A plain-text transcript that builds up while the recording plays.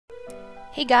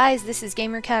Hey guys, this is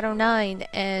GamerCat09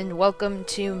 and welcome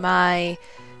to my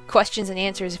questions and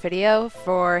answers video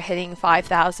for hitting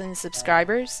 5,000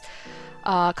 subscribers.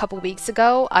 A couple weeks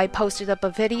ago I posted up a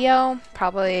video,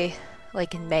 probably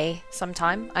like in May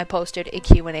sometime. I posted a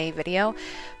Q&A video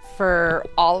for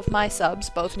all of my subs,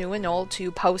 both new and old,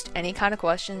 to post any kind of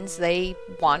questions they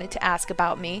wanted to ask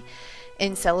about me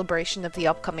in celebration of the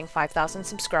upcoming 5,000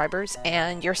 subscribers,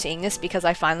 and you're seeing this because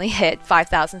I finally hit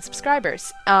 5,000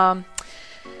 subscribers.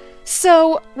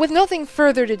 So, with nothing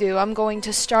further to do, I'm going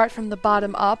to start from the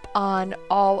bottom up on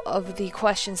all of the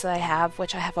questions that I have,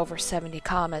 which I have over 70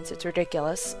 comments. It's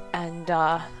ridiculous. And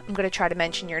I'm going to try to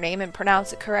mention your name and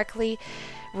pronounce it correctly,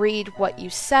 read what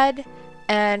you said,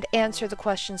 and answer the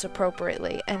questions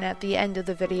appropriately. And at the end of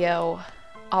the video,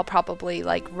 I'll probably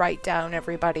write down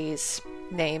everybody's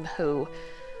name who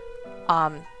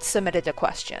submitted a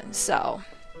question. So,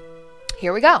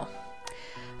 here we go.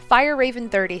 Fire Raven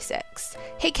 36.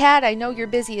 Hey Cat, I know you're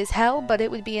busy as hell, but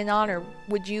it would be an honor.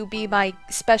 Would you be my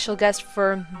special guest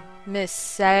for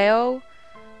Misao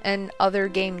and other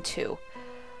game too?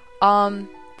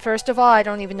 First of all, I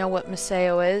don't even know what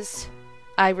Misao is.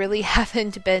 I really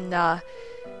haven't been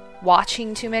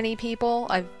watching too many people.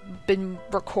 I've been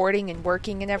recording and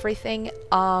working and everything.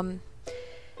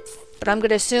 But I'm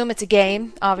gonna assume it's a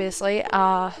game, obviously.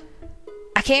 I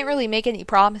can't really make any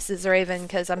promises, Raven,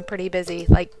 because I'm pretty busy.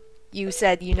 Like you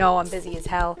said, you know I'm busy as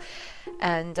hell.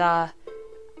 And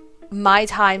my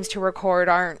times to record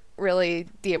aren't really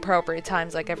the appropriate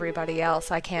times like everybody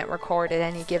else. I can't record at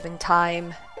any given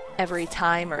time, every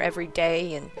time, or every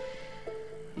day. And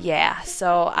yeah,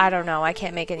 so I don't know. I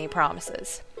can't make any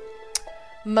promises.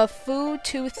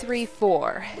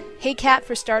 Mafu234. Hey Cat,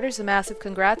 for starters, a massive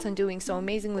congrats on doing so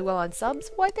amazingly well on subs.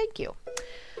 Why, thank you.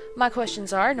 My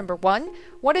questions are, number 1,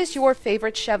 what is your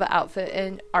favorite Sheva outfit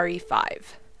in RE5?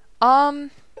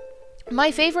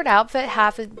 My favorite outfit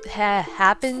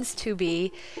happens to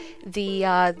be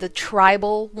the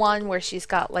tribal one where she's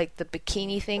got like the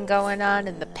bikini thing going on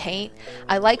and the paint.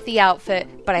 I like the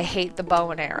outfit, but I hate the bow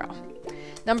and arrow.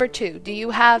 Number 2, do you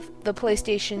have the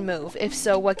PlayStation Move? If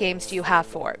so, what games do you have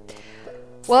for it?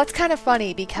 Well, it's kind of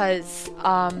funny because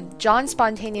John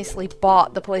spontaneously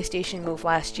bought the PlayStation Move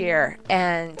last year,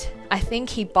 and I think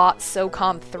he bought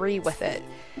SOCOM 3 with it.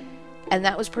 And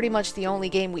that was pretty much the only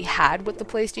game we had with the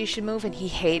PlayStation Move, and he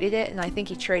hated it, and I think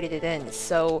he traded it in.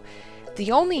 So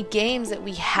the only games that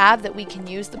we have that we can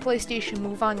use the PlayStation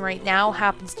Move on right now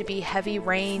happens to be Heavy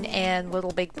Rain and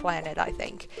Little Big Planet, I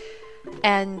think.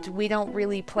 And we don't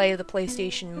really play the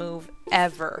PlayStation Move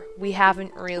ever. We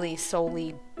haven't really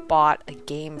solely bought a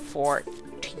game for it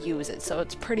to use it, so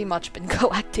it's pretty much been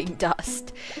collecting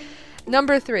dust.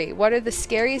 Number 3, what are the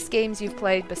scariest games you've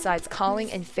played besides Calling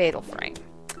and Fatal Frame?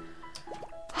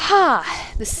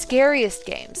 The scariest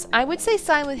games. I would say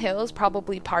Silent Hill is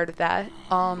probably part of that.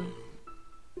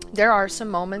 There are some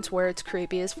moments where it's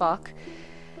creepy as fuck.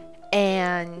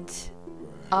 And,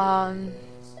 other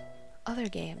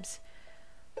games.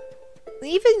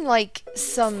 Even,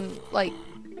 some,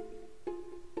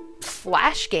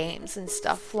 Flash games and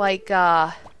stuff.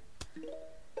 There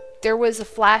was a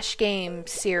Flash game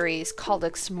series called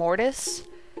Ex Mortis,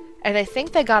 and I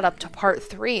think they got up to part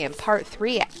 3, and part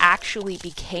 3 actually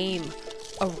became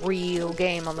a real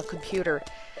game on the computer.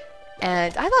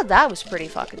 And I thought that was pretty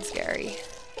fucking scary.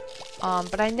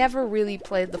 But I never really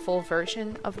played the full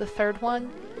version of the third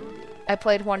one. I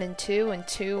played 1 and 2, and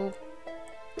 2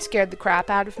 scared the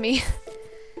crap out of me.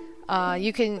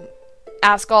 You can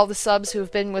ask all the subs who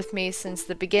have been with me since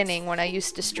the beginning. When I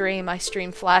used to stream, I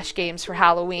streamed Flash games for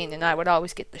Halloween, and I would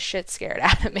always get the shit scared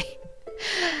out of me.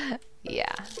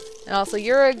 Yeah. And also,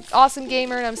 you're an awesome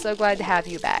gamer, and I'm so glad to have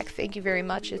you back. Thank you very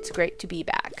much. It's great to be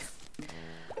back.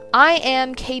 I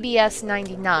am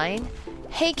KBS99.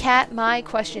 Hey Cat, my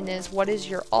question is, what is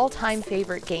your all-time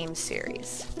favorite game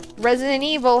series? Resident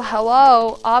Evil,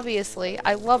 hello, obviously.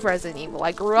 I love Resident Evil.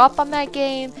 I grew up on that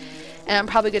game, and I'm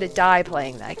probably going to die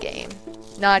playing that game.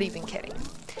 Not even kidding.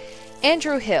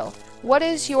 Andrew Hill, what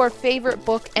is your favorite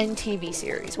book and TV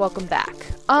series? Welcome back.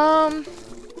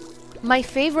 My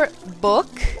favorite book?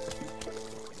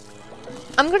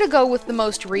 I'm going to go with the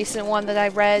most recent one that I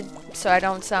read, so I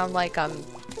don't sound like I'm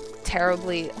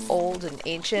terribly old and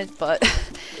ancient, but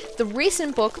the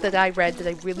recent book that I read that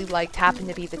I really liked happened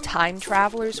to be The Time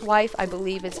Traveler's Wife. I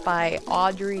believe it's by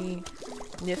Audrey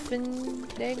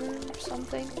Niffenegger or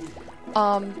something.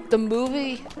 The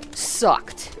movie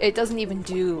sucked. It doesn't even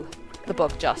do the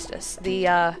book justice.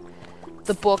 The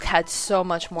book had so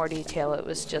much more detail. It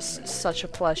was just such a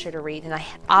pleasure to read, and I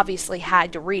obviously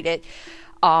had to read it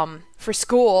for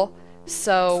school.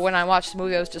 So when I watched the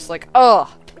movie, I was just like,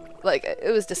 oh, Like,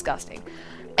 it was disgusting.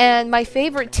 And my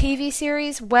favorite TV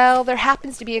series, well, there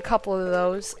happens to be a couple of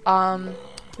those.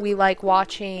 We like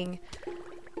watching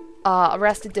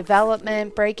Arrested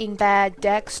Development, Breaking Bad,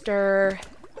 Dexter.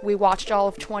 We watched all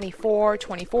of 24.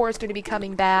 24 is going to be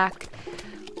coming back.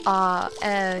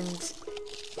 And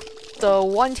the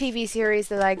one TV series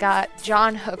that I got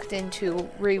John hooked into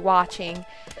rewatching,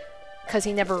 because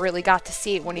he never really got to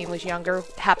see it when he was younger,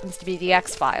 happens to be The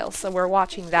X-Files. So we're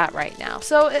watching that right now.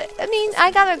 So, I mean,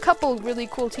 I got a couple really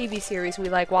cool TV series we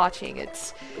like watching.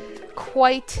 It's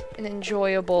quite an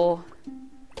enjoyable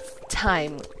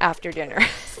time after dinner.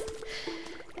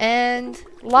 And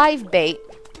Live Bait.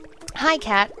 Hi,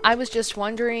 Kat. I was just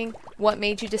wondering what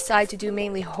made you decide to do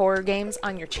mainly horror games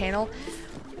on your channel.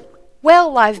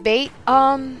 Well, Live Bait,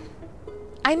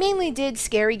 I mainly did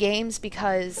scary games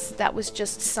because that was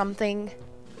just something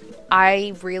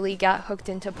I really got hooked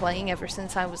into playing ever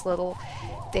since I was little.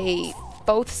 They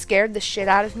both scared the shit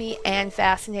out of me and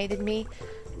fascinated me.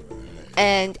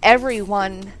 And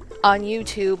everyone on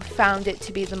YouTube found it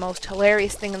to be the most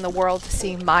hilarious thing in the world to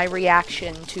see my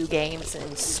reaction to games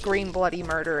and scream bloody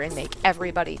murder and make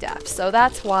everybody deaf. So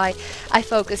that's why I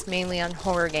focused mainly on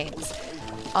horror games.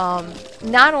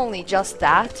 Not only just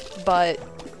that, but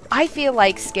I feel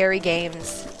like scary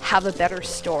games have a better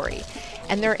story,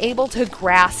 and they're able to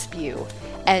grasp you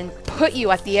and put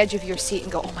you at the edge of your seat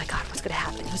and go, oh my god, what's going to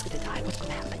happen? Who's going to die? What's going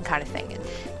to happen? Kind of thing. And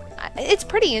it's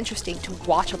pretty interesting to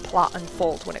watch a plot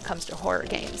unfold when it comes to horror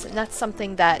games, and that's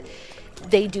something that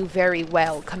they do very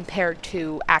well compared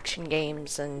to action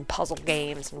games and puzzle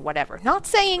games and whatever. Not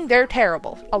saying they're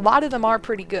terrible. A lot of them are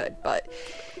pretty good, but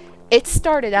it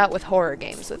started out with horror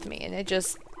games with me, and it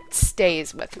just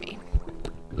stays with me.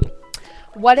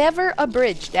 Whatever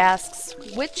Abridged asks,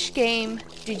 which game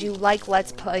did you like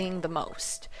Let's Playing the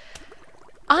most?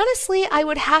 Honestly, I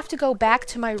would have to go back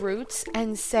to my roots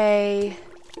and say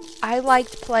I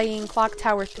liked playing Clock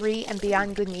Tower 3 and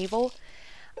Beyond Good and Evil.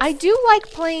 I do like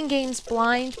playing games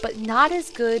blind, but not as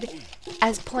good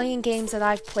as playing games that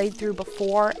I've played through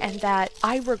before and that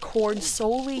I record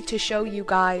solely to show you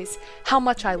guys how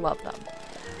much I love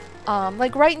them.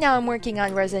 Like right now I'm working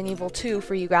on Resident Evil 2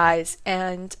 for you guys,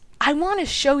 and I want to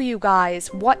show you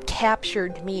guys what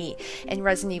captured me in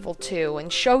Resident Evil 2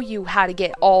 and show you how to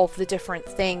get all of the different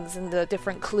things and the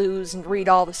different clues and read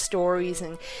all the stories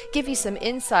and give you some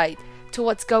insight to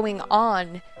what's going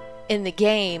on in the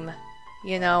game,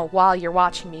 you know, while you're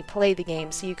watching me play the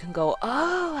game, so you can go,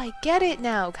 oh, I get it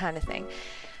now, kind of thing.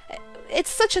 It's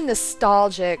such a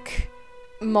nostalgic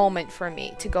moment for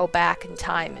me to go back in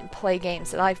time and play games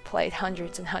that I've played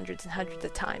hundreds and hundreds and hundreds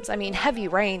of times. I mean, Heavy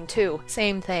Rain too,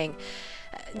 same thing.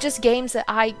 Just games that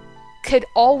I could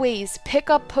always pick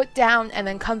up, put down, and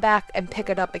then come back and pick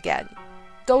it up again.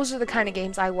 Those are the kind of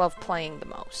games I love playing the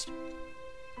most.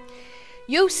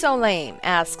 You So Lame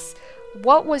asks,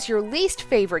 what was your least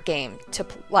favorite game to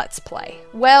Let's Play?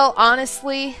 Well,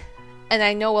 honestly, and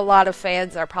I know a lot of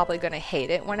fans are probably going to hate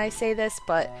it when I say this,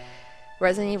 but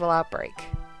Resident Evil Outbreak.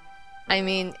 I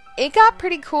mean, it got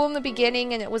pretty cool in the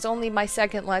beginning, and it was only my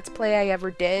second Let's Play I ever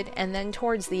did, and then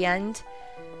towards the end,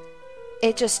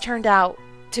 it just turned out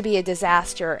to be a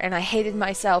disaster, and I hated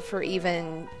myself for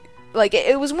even, like,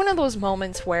 it was one of those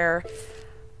moments where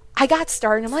I got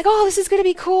started, and I'm like, oh, this is gonna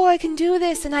be cool, I can do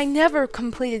this, and I never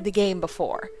completed the game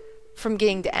before, from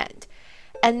beginning to end.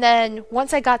 And then,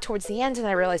 once I got towards the end and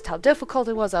I realized how difficult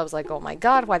it was, I was like, oh my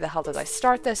god, why the hell did I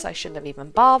start this? I shouldn't have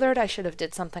even bothered. I should have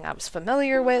did something I was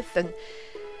familiar with. And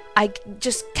I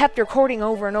just kept recording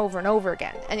over and over and over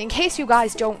again. And in case you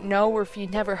guys don't know, or if you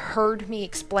never heard me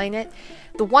explain it,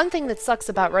 the one thing that sucks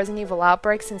about Resident Evil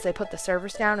Outbreak since they put the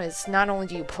servers down is not only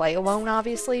do you play alone,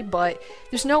 obviously, but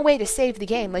there's no way to save the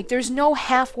game. Like, there's no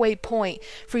halfway point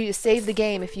for you to save the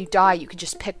game. If you die, you could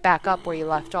just pick back up where you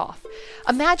left off.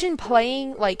 Imagine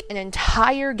playing, like, an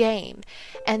entire game,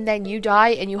 and then you die,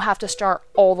 and you have to start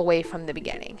all the way from the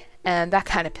beginning. And that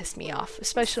kind of pissed me off,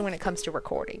 especially when it comes to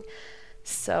recording.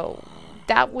 So,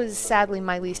 that was sadly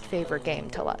my least favorite game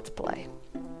to Let's Play.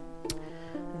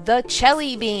 The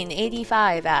Chelly Bean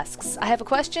 85 asks, I have a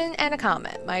question and a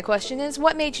comment. My question is,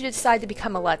 what made you decide to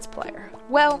become a Let's Player?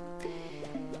 Well,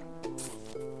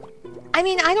 I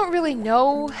mean, I don't really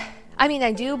know. I mean,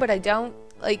 I do, but I don't.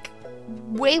 Like,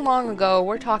 way long ago,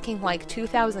 we're talking like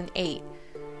 2008.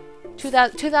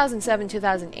 2007,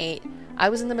 2008. I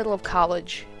was in the middle of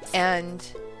college, and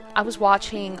I was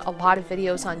watching a lot of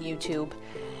videos on YouTube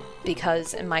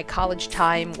because in my college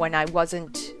time, when I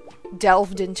wasn't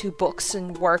delved into books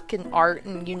and work and art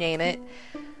and you name it,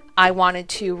 I wanted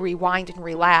to rewind and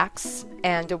relax,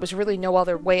 and there was really no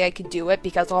other way I could do it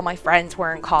because all my friends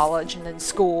were in college and in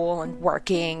school and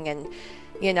working, and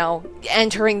you know,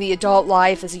 entering the adult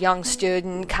life as a young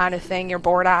student kind of thing. You're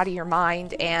bored out of your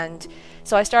mind. And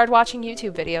so I started watching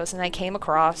YouTube videos, and I came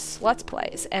across Let's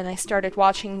Plays, and I started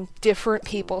watching different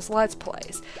people's Let's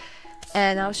Plays.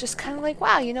 And I was just kind of like,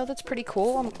 wow, you know, that's pretty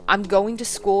cool. I'm going to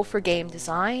school for game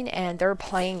design, and they're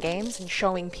playing games and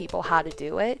showing people how to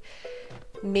do it.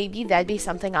 Maybe that'd be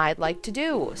something I'd like to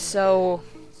do. So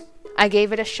I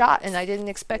gave it a shot, and I didn't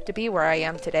expect to be where I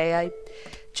am today. I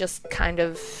just kind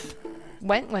of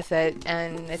went with it,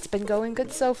 and it's been going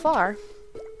good so far.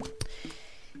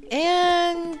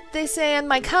 And they say, and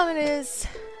my comment is,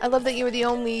 I love that you were the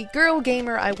only girl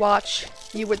gamer I watch.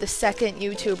 You were the second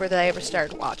YouTuber that I ever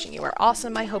started watching. You are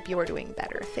awesome. I hope you are doing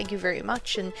better. Thank you very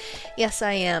much. And yes,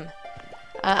 I am.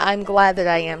 I'm glad that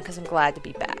I am, because I'm glad to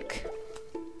be back.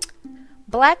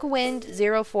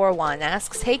 Blackwind041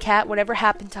 asks, hey Kat, whatever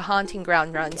happened to haunting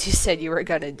ground runs you said you were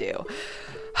gonna do?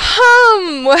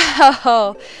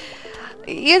 Well,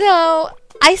 you know,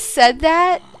 I said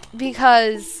that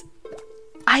because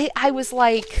I was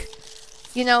like,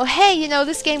 you know, hey, you know,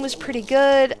 this game was pretty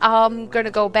good. I'm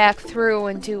gonna go back through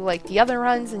and do like the other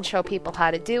runs and show people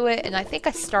how to do it. And I think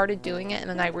I started doing it, and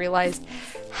then I realized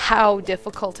how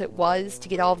difficult it was to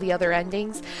get all the other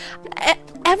endings.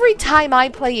 Every time I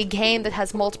play a game that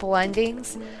has multiple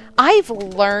endings, I've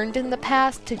learned in the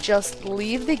past to just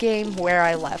leave the game where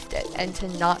I left it and to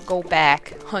not go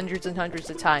back hundreds and hundreds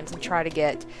of times and try to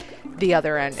get the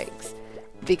other endings,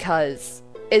 because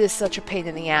it is such a pain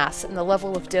in the ass, and the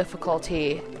level of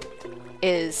difficulty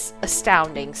is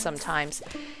astounding sometimes.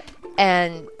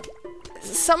 And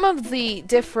some of the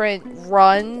different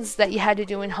runs that you had to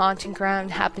do in Haunting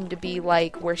Ground happened to be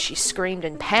like where she screamed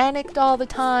and panicked all the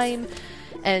time,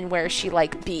 and where she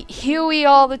like beat Huey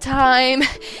all the time,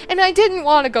 and I didn't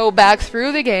want to go back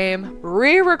through the game,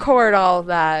 re-record all of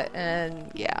that,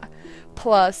 and yeah.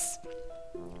 Plus,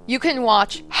 you can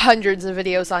watch hundreds of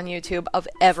videos on YouTube of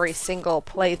every single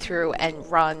playthrough and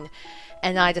run,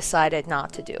 and I decided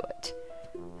not to do it.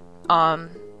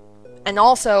 And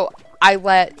also, I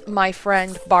let my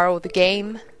friend borrow the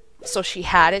game, so she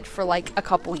had it for like a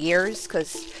couple years,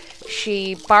 because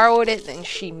she borrowed it and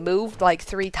she moved like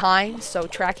 3 times, so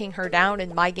tracking her down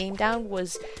and my game down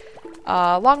was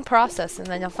a long process, and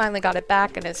then I finally got it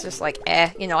back, and it's just like,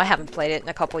 you know, I haven't played it in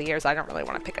a couple of years, I don't really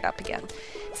want to pick it up again.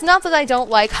 It's not that I don't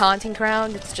like Haunting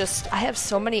Ground, it's just I have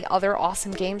so many other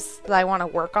awesome games that I want to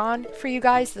work on for you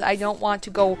guys that I don't want to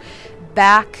go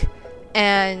back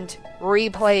and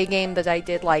replay a game that I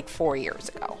did like 4 years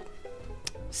ago.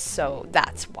 So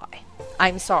that's why.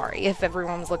 I'm sorry if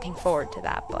everyone's looking forward to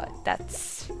that, but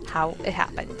that's how it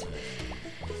happened.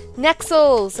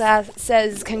 Nexels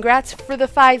says, congrats for the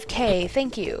 5K,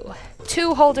 thank you.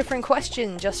 2 whole different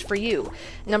questions just for you.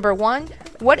 Number 1,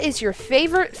 what is your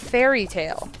favorite fairy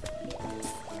tale?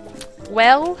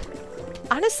 Well,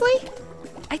 honestly,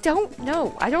 I don't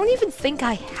know. I don't even think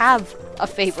I have a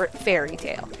favorite fairy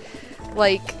tale.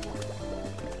 Like,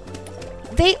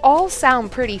 they all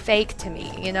sound pretty fake to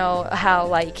me, you know, how,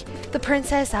 like, the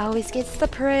princess always gets the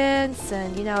prince,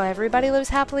 and, you know, everybody lives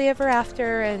happily ever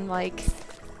after, and, like,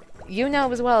 you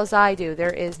know as well as I do,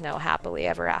 there is no happily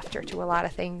ever after to a lot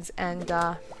of things, and,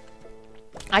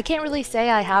 I can't really say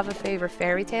I have a favorite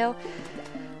fairy tale.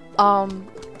 I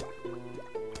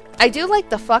do like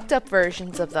the fucked up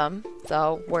versions of them,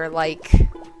 though, where, like,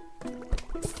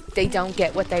 they don't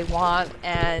get what they want,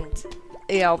 and,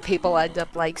 you know, people end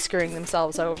up, like, screwing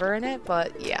themselves over in it,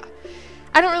 but, yeah.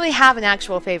 I don't really have an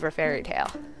actual favorite fairy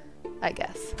tale, I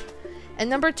guess. And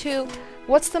number 2,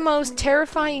 what's the most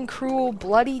terrifying, cruel,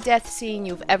 bloody death scene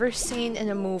you've ever seen in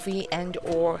a movie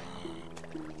and/or...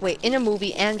 Wait, in a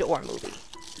movie and/or movie.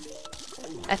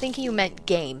 I think you meant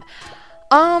game.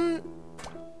 The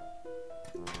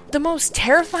most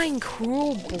terrifying,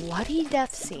 cruel, bloody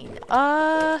death scene.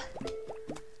 I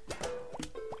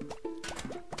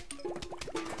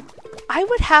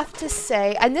would have to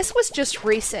say, and this was just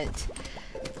recent,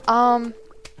 I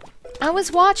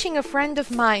was watching a friend of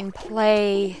mine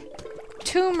play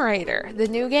Tomb Raider, the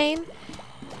new game,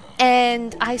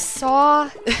 and I saw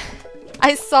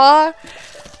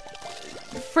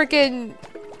freaking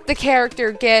the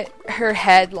character get her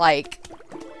head, like,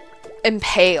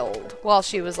 impaled while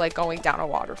she was, like, going down a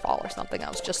waterfall or something. I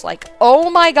was just like, oh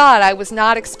my god, I was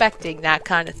not expecting that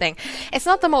kind of thing. It's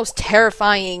not the most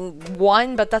terrifying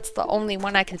one, but that's the only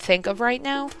one I can think of right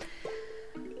now.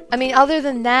 I mean, other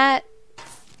than that,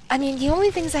 I mean, the only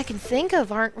things I can think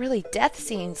of aren't really death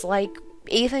scenes. Like,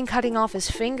 Ethan cutting off his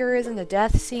finger isn't a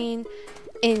death scene.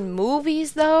 In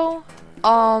movies, though,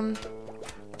 I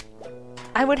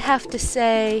would have to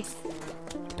say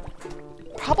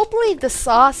Probably the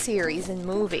Saw series in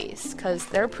movies, because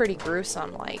they're pretty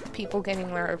gruesome, like people getting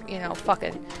their, you know,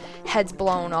 fucking heads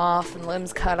blown off and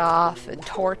limbs cut off and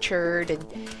tortured. And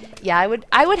yeah,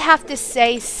 I would have to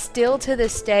say, still to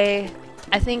this day,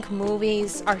 I think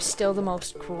movies are still the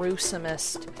most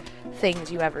gruesomest things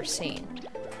you ever seen.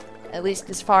 At least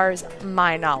as far as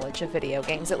my knowledge of video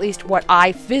games. At least what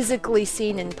I physically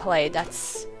seen and played,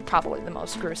 that's probably the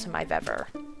most gruesome I've ever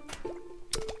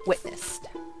witnessed.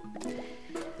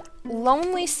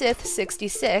 Lonely Sith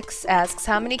 66 asks,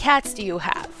 how many cats do you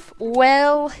have?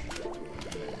 Well,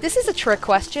 this is a trick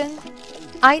question.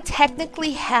 I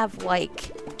technically have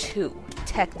like 2,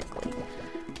 technically.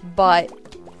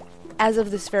 But as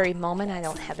of this very moment, I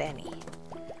don't have any.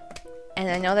 And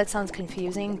I know that sounds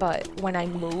confusing, but when I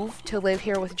moved to live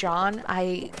here with John,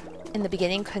 I, in the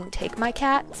beginning, couldn't take my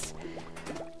cats.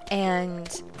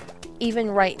 And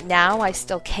even right now, I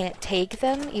still can't take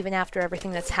them, even after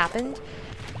everything that's happened.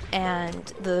 And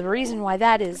the reason why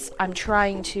that is, I'm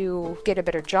trying to get a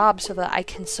better job so that I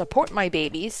can support my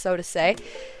babies, so to say.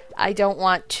 I don't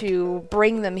want to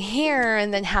bring them here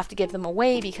and then have to give them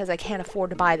away because I can't afford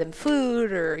to buy them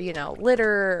food or, you know,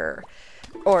 litter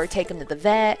or take them to the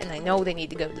vet, and I know they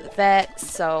need to go to the vet.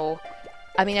 So,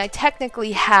 I mean, I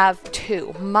technically have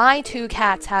 2. My 2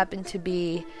 cats happen to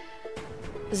be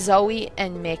Zoe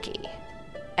and Mickey.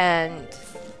 And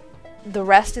the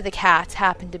rest of the cats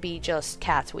happen to be just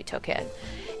cats we took in.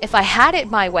 If I had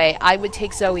it my way, I would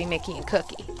take Zoe, Mickey, and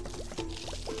Cookie.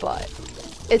 But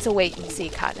it's a wait and see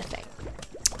kind of thing.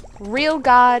 Real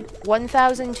God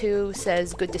 1002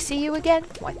 says, good to see you again.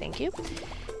 Why, thank you.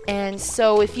 And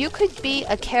so if you could be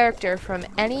a character from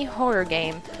any horror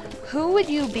game, who would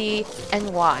you be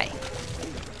and why?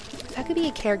 If I could be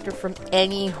a character from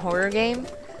any horror game,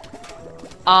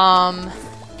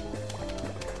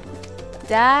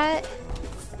 that,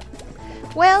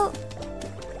 well,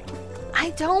 I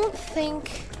don't think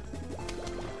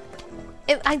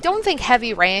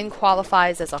Heavy Rain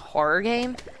qualifies as a horror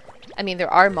game. I mean,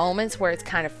 there are moments where it's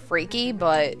kind of freaky,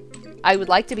 but I would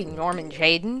like to be Norman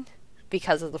Jayden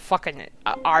because of the fucking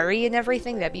Ari and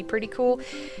everything. That'd be pretty cool.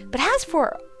 But as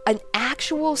for an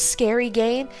actual scary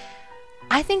game,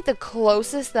 I think the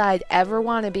closest that I'd ever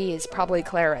want to be is probably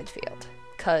Claire Redfield,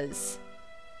 because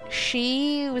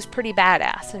she was pretty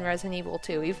badass in Resident Evil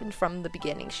 2. Even from the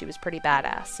beginning, she was pretty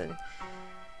badass. And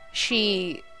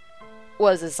she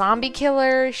was a zombie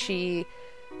killer. She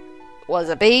was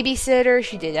a babysitter.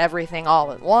 She did everything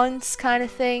all at once kind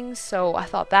of thing. So I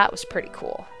thought that was pretty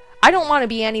cool. I don't want to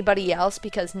be anybody else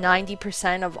because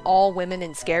 90% of all women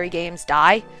in scary games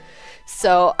die.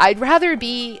 So I'd rather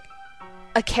be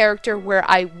a character where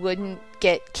I wouldn't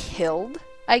get killed,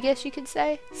 I guess you could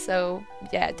say. So,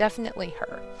 yeah, definitely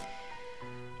her.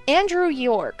 Andrew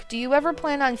York, do you ever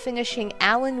plan on finishing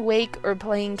Alan Wake or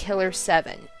playing Killer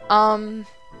 7?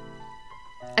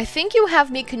 I think you have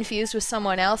me confused with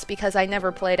someone else because I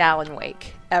never played Alan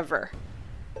Wake, ever.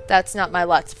 That's not my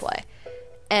Let's Play.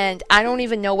 And I don't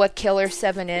even know what Killer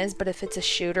 7 is, but if it's a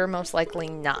shooter, most likely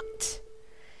not.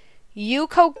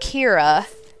 Yuko Kira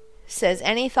says,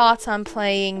 any thoughts on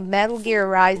playing Metal Gear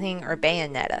Rising or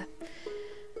Bayonetta?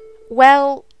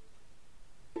 Well,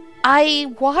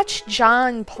 I watched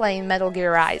John play Metal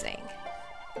Gear Rising,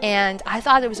 and I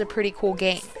thought it was a pretty cool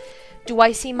game. Do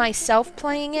I see myself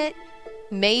playing it?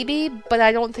 Maybe, but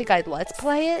I don't think I'd Let's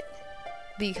Play it,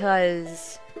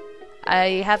 because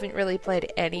I haven't really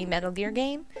played any Metal Gear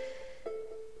game.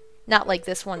 Not like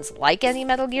this one's like any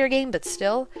Metal Gear game, but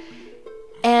still.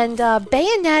 And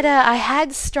Bayonetta, I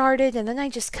had started, and then I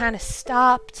just kind of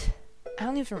stopped. I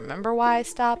don't even remember why I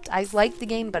stopped. I liked the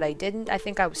game, but I didn't. I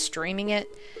think I was streaming it.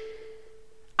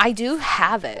 I do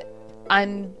have it. I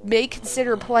may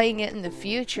consider playing it in the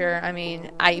future. I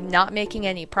mean, I'm not making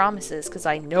any promises because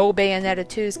I know Bayonetta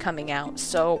 2 is coming out,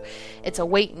 so it's a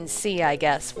wait and see, I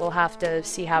guess. We'll have to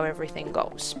see how everything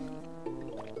goes.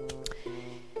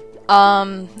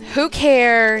 Who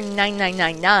care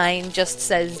 9999 just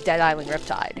says Dead Island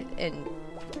Riptide in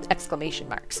exclamation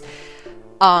marks.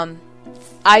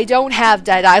 I don't have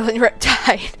Dead Island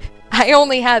Riptide. I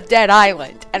only have Dead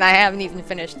Island, and I haven't even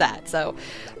finished that, so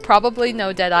probably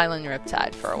no Dead Island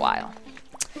Riptide for a while.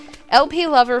 LP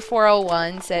Lover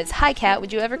 401 says, hi Kat,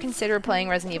 would you ever consider playing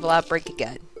Resident Evil Outbreak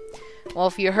again? Well,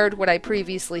 if you heard what I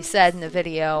previously said in the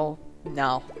video,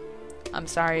 no. I'm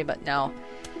sorry, but no.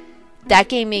 That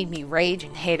game made me rage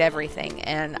and hate everything,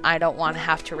 and I don't want to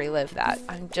have to relive that.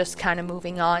 I'm just kind of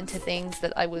moving on to things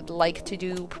that I would like to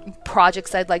do,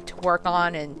 projects I'd like to work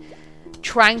on, and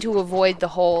trying to avoid the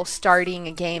whole starting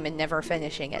a game and never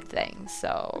finishing it thing.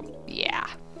 So, yeah.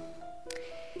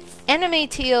 Anime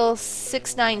Teal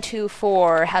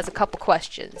 6924 has a couple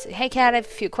questions. Hey Kat, I have a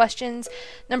few questions.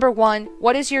 Number one,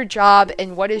 what is your job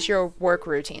and what is your work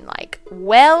routine like?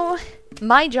 Well,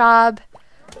 my job,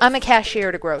 I'm a cashier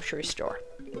at a grocery store.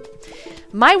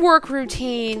 My work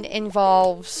routine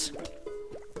involves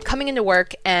coming into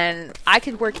work, and I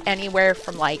could work anywhere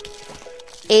from like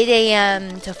 8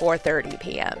 a.m. to 4:30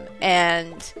 p.m.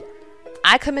 And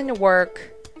I come into work,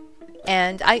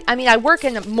 and I work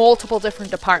in multiple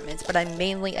different departments, but I'm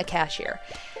mainly a cashier.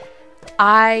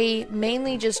 I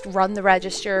mainly just run the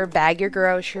register, bag your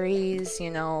groceries, you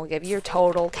know, give you your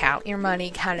total, count your money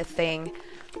kind of thing.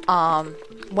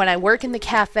 When I work in the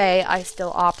cafe, I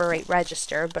still operate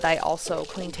register, but I also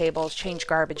clean tables, change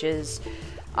garbages,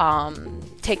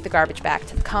 take the garbage back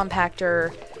to the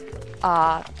compactor,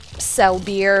 sell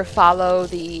beer, follow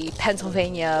the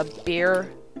Pennsylvania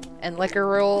beer and liquor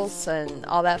rules and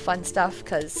all that fun stuff,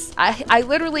 because I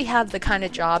literally have the kind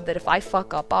of job that if I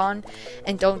fuck up on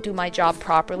and don't do my job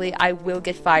properly, I will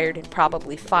get fired and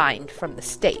probably fined from the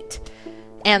state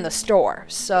and the store.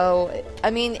 So,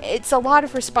 I mean, it's a lot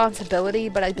of responsibility,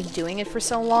 but I've been doing it for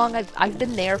so long. I've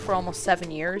been there for almost 7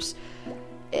 years.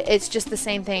 It's just the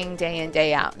same thing day in,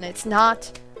 day out, and it's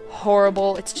not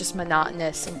horrible, it's just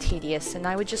monotonous and tedious, and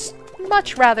I would just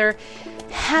much rather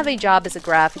have a job as a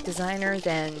graphic designer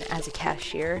than as a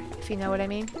cashier, if you know what I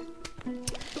mean.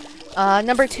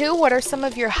 Number two, what are some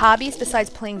of your hobbies besides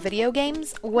playing video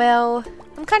games? Well,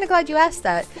 I'm kind of glad you asked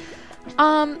that.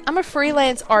 I'm a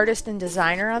freelance artist and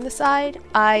designer on the side.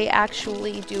 I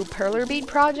actually do perler bead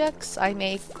projects. I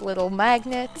make little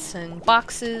magnets and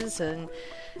boxes and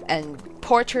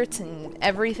portraits and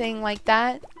everything like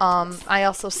that. I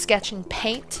also sketch and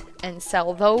paint and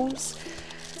sell those.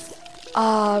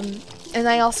 And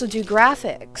I also do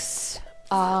graphics.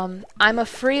 I'm a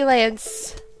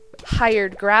freelance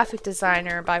hired graphic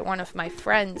designer by one of my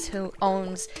friends who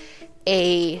owns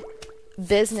a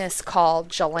business called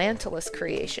Gelantilus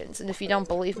Creations. And if you don't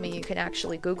believe me, you can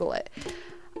actually Google it.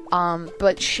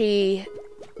 But she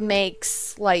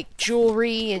makes like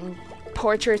jewelry and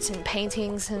portraits and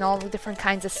paintings and all the different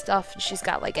kinds of stuff. She's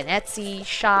got like an Etsy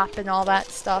shop and all that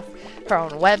stuff, her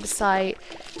own website,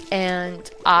 and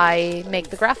I make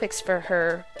the graphics for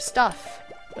her stuff,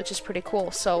 which is pretty cool.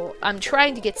 So I'm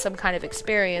trying to get some kind of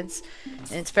experience,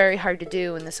 and it's very hard to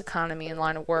do in this economy and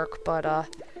line of work, but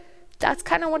that's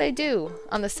kind of what I do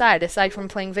on the side, aside from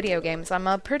playing video games. I'm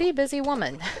a pretty busy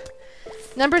woman.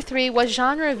 Number three, what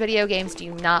genre of video games do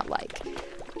you not like?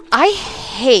 I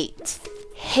hate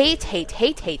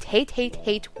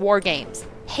war games.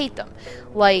 Hate them.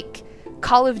 Like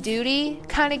Call of Duty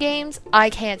kind of games, I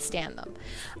can't stand them.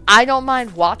 I don't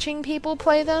mind watching people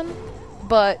play them,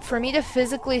 but for me to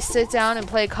physically sit down and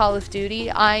play Call of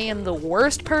Duty, I am the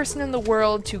worst person in the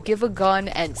world to give a gun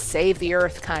and save the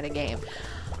earth kind of game.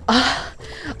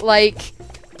 Like,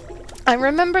 I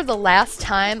remember the last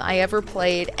time I ever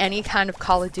played any kind of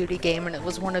Call of Duty game, and it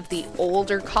was one of the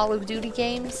older Call of Duty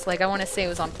games. Like, I want to say it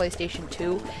was on PlayStation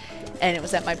 2, and it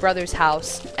was at my brother's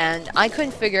house, and I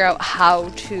couldn't figure out how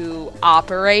to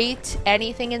operate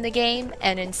anything in the game,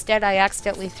 and instead I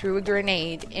accidentally threw a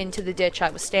grenade into the ditch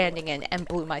I was standing in and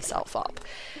blew myself up.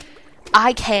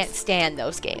 I can't stand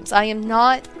those games. I am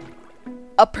not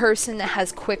a person that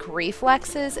has quick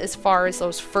reflexes as far as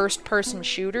those first-person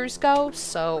shooters go,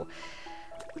 so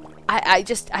I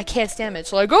can't stand it.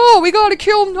 It's like, oh, we gotta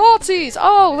kill Nazis!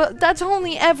 Oh, that's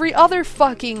only every other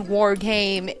fucking war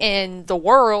game in the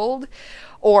world.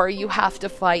 Or you have to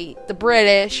fight the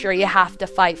British, or you have to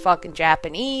fight fucking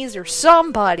Japanese, or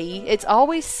somebody. It's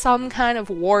always some kind of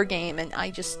war game, and I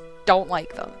just don't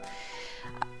like them.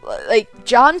 Like,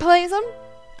 John plays them,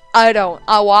 I don't.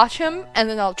 I'll watch him, and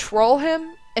then I'll troll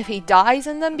him if he dies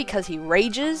in them because he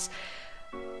rages,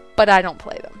 but I don't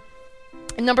play them.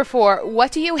 And number four,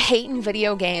 what do you hate in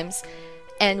video games,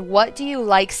 and what do you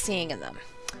like seeing in them?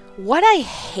 What I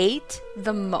hate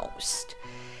the most,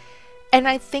 and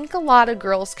I think a lot of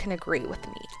girls can agree with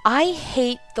me, I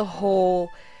hate the whole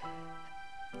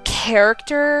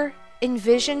character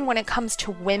envision when it comes to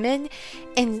women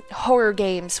in horror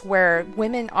games where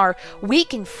women are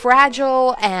weak and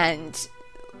fragile and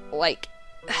like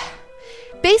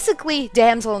basically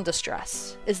damsel in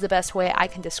distress is the best way I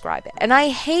can describe it. And I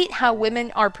hate how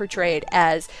women are portrayed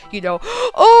as, you know,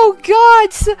 oh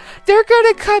god, they're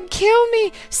gonna come kill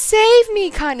me, save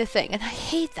me kind of thing. And I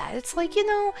hate that. It's like, you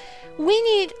know, we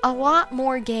need a lot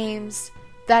more games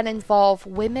that involve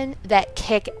women that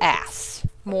kick ass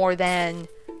more than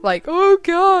like, oh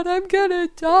god, I'm gonna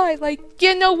die. Like,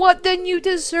 you know what? Then you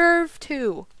deserve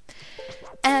to.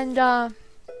 And,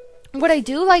 what I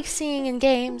do like seeing in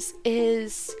games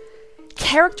is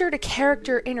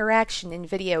character-to-character interaction in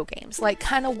video games, like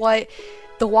kind of what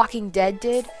The Walking Dead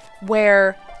did,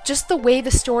 where just the way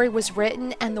the story was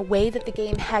written and the way that the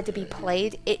game had to be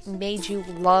played, it made you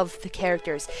love the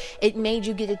characters. It made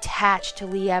you get attached to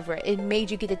Lee Everett. It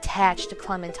made you get attached to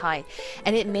Clementine.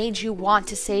 And it made you want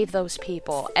to save those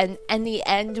people. And in the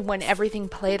end, when everything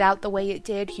played out the way it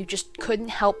did, you just couldn't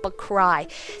help but cry.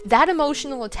 That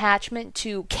emotional attachment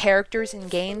to characters in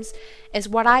games is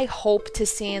what I hope to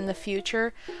see in the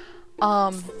future.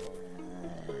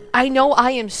 I know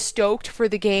I am stoked for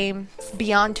the game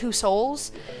Beyond Two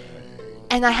Souls,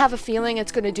 and I have a feeling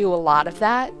it's going to do a lot of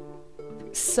that.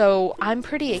 So I'm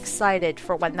pretty excited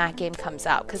for when that game comes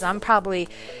out, because I'm probably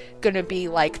going to be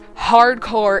like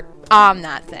hardcore on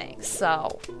that thing.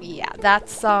 So yeah,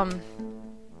 that's what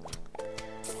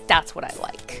I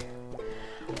like.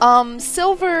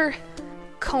 Silver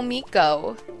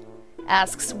Komiko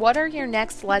asks, what are your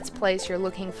next Let's Plays you're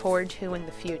looking forward to in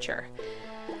the future?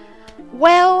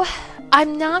 Well,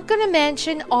 I'm not going to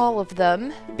mention all of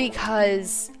them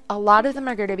because a lot of them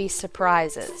are going to be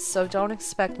surprises, so don't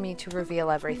expect me to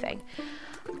reveal everything.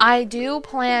 I do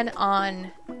plan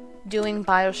on doing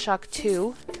Bioshock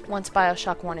 2 once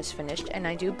Bioshock 1 is finished, and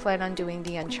I do plan on doing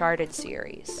the Uncharted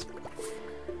series.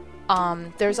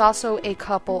 There's also a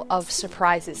couple of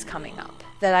surprises coming up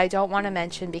that I don't want to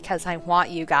mention because I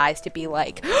want you guys to be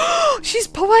like, oh, she's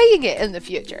playing it in the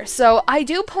future. So I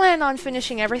do plan on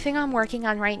finishing everything I'm working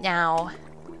on right now,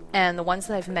 and the ones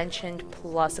that I've mentioned,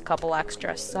 plus a couple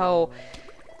extras. So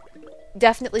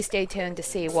definitely stay tuned to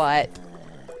see what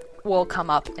will come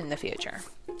up in the future.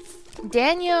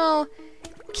 Daniel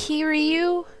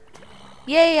Kiryu,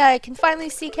 yay, I can finally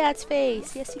see Kat's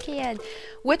face. Yes, you can.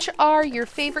 Which are your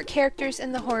favorite characters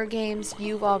in the horror games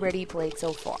you've already played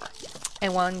so far?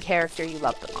 And one character you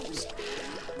love the most.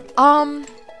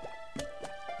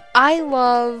 I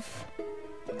love,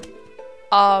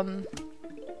 oh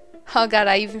god,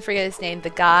 I even forget his name. The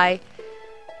guy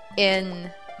in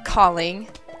Calling,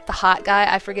 the hot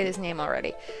guy, I forget his name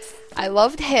already. I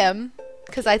loved him,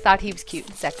 because I thought he was cute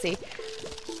and sexy.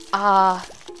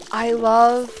 I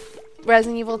love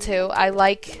Resident Evil 2. I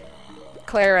like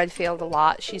Claire Redfield a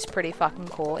lot. She's pretty fucking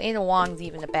cool. Ada Wong's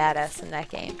even a badass in that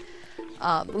game.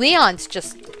 Leon's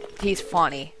just, he's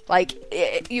funny. Like,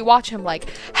 you watch him like,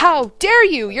 how dare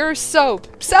you? You're so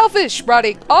selfish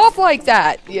running off like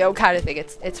that. You know, kind of thing.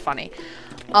 It's funny.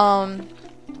 I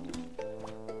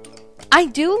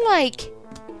do like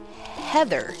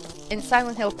Heather in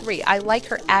Silent Hill 3. I like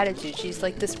her attitude. She's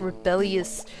like this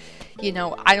rebellious, you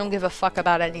know, I don't give a fuck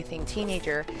about anything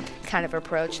teenager kind of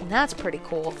approach, and that's pretty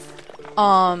cool.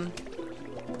 Other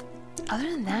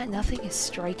than that, nothing is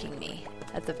striking me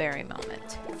at the very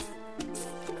moment.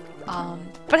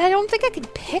 But I don't think I can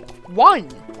pick one.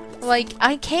 Like,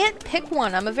 I can't pick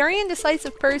one. I'm a very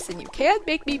indecisive person. You can't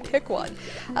make me pick one.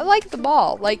 I like them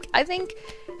all. Like, I think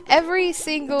every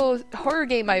single horror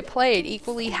game I played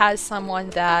equally has someone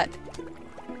that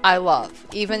I love,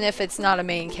 even if it's not a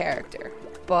main character.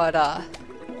 But,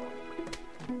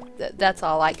 that's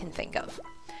all I can think of.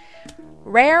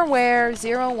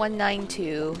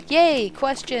 Rareware0192. Yay!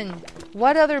 Question.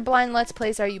 What other blind Let's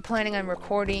Plays are you planning on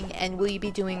recording, and will you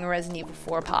be doing a Resident Evil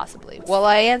 4 possibly? Well,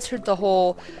 I answered the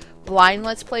whole blind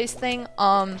Let's Plays thing.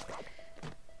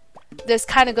 This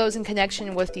kind of goes in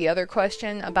connection with the other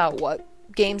question about what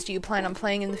games do you plan on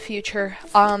playing in the future.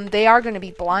 They are going to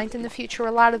be blind in the future,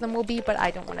 a lot of them will be, but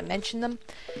I don't want to mention them.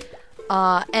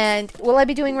 And will I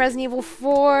be doing Resident Evil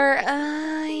 4?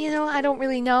 You know, I don't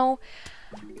really know.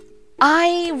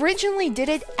 I originally did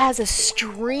it as a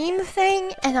stream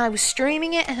thing, and I was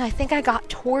streaming it, and I think I got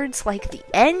towards, like, the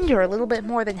end, or a little bit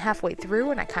more than halfway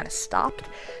through, and I kind of stopped,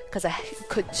 because I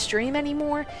couldn't stream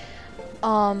anymore.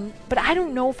 But I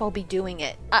don't know if I'll be doing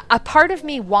it. A part of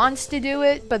me wants to do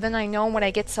it, but then I know when I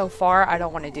get so far, I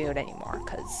don't want to do it anymore,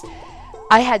 because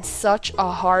I had such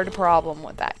a hard problem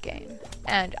with that game.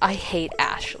 And I hate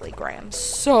Ashley Graham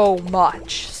so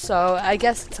much. So I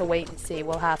guess it's a wait and see.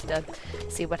 We'll have to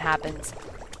see what happens.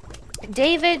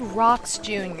 David Rocks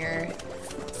Jr.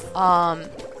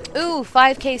 Ooh,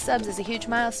 5K subs is a huge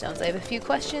milestone. I have a few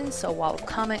questions, so while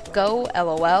comment go,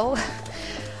 LOL.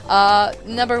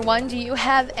 Number 1, do you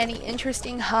have any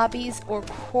interesting hobbies or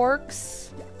quirks?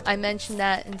 I mentioned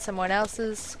that in someone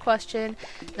else's question.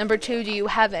 Number 2, do you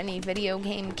have any video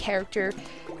game character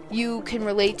you can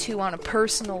relate to on a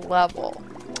personal level?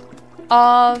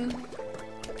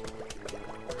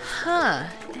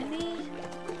 Any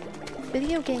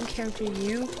video game character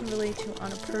you can relate to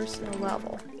on a personal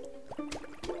level?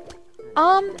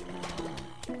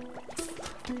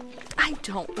 I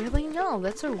don't really know.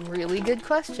 That's a really good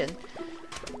question.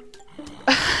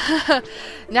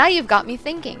 Now you've got me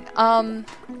thinking.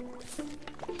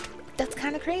 That's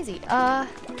kind of crazy. I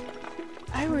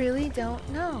really don't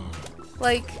know.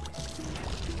 Like,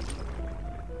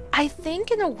 I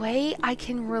think in a way I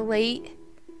can relate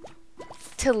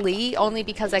to Lee only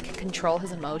because I can control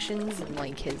his emotions and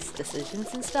like his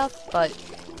decisions and stuff, but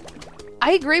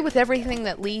I agree with everything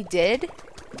that Lee did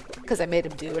because I made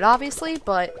him do it obviously,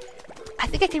 but I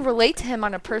think I can relate to him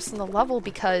on a personal level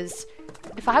because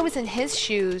if I was in his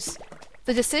shoes,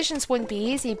 the decisions wouldn't be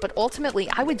easy, but ultimately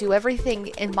I would do everything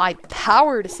in my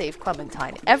power to save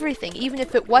Clementine. Everything, even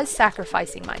if it was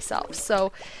sacrificing myself.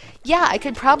 So, yeah, I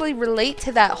could probably relate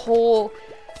to that whole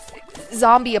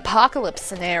zombie apocalypse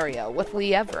scenario with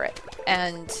Lee Everett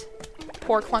and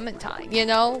poor Clementine, you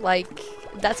know? Like,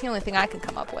 that's the only thing I can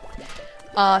come up with.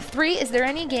 3, is there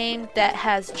any game that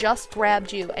has just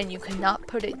grabbed you and you cannot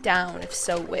put it down? If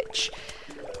so, which?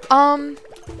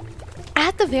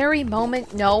 At the very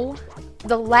moment, no.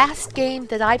 The last game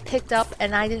that I picked up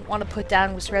and I didn't want to put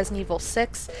down was Resident Evil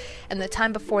 6, and the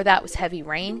time before that was Heavy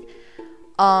Rain.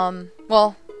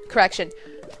 Well, correction.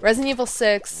 Resident Evil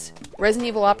 6, Resident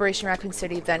Evil Operation Raccoon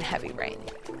City, then Heavy Rain.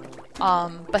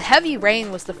 But Heavy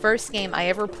Rain was the first game I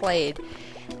ever played,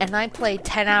 and I played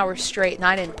 10 hours straight and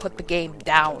I didn't put the game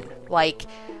down. Like,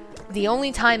 the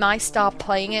only time I stopped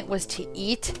playing it was to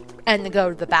eat and to go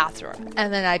to the bathroom,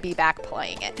 and then I'd be back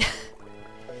playing it.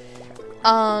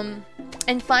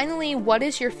 And finally, what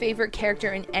is your favorite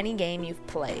character in any game you've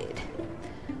played?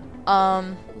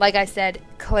 Like I said,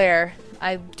 Claire.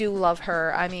 I do love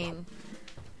her. I mean,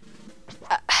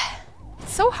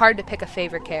 it's so hard to pick a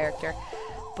favorite character,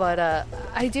 but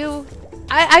I do.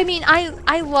 I mean,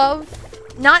 I love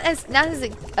not as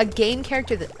a game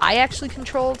character that I actually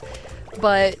controlled,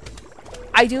 but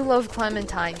I do love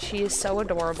Clementine. She is so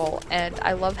adorable, and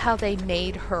I love how they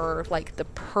made her like the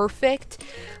perfect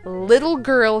little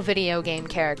girl video game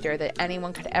character that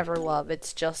anyone could ever love.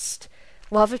 It's just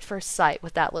love at first sight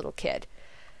with that little kid.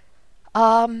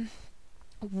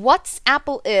 What's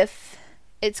Apple if?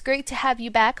 It's great to have you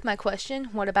back. My question,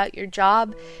 what about your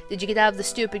job? Did you get out of the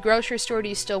stupid grocery store? Do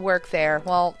you still work there?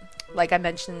 Well, like I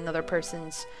mentioned in another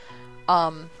person's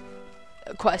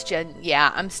question,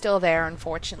 yeah, I'm still there,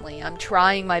 unfortunately. I'm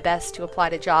trying my best to apply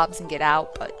to jobs and get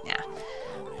out, but yeah,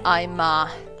 I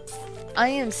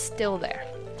am still there.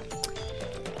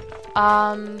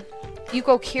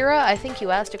 Yuko Kira, I think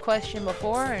you asked a question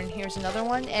before, and here's another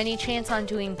one. Any chance on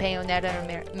doing Bayonetta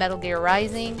or Metal Gear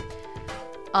Rising?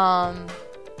 I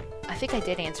think I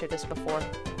did answer this before.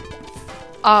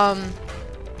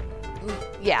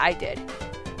 Yeah, I did.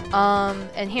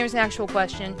 And here's an actual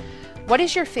question. What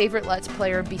is your favorite Let's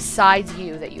Player besides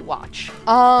you that you watch?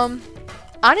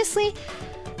 Honestly,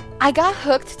 I got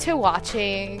hooked to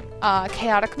watching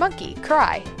Chaotic Monkey,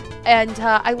 Cry. And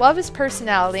I love his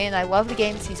personality, and I love the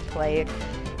games he's played.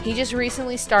 He just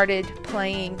recently started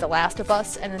playing The Last of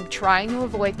Us, and I'm trying to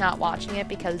avoid not watching it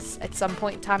because at some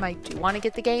point in time I do want to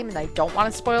get the game, and I don't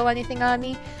want to spoil anything on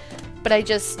me. But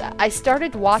I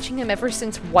started watching him ever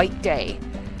since White Day.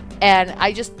 And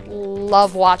I just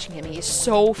love watching him. He's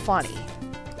so funny.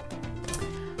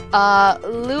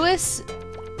 Lewis,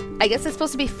 I guess it's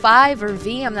supposed to be 5 or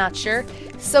V, I'm not sure.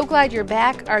 So glad you're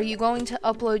back. Are you going to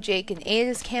upload Jake and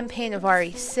Ada's campaign of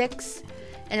RE6?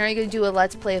 And are you going to do a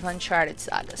Let's Play of Uncharted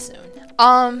Saga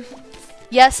soon?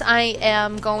 Yes, I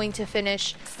am going to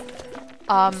finish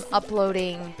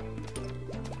uploading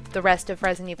the rest of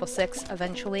Resident Evil 6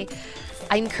 eventually.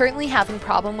 I'm currently having a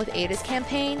problem with Ada's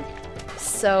campaign.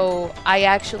 So I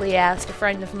actually asked a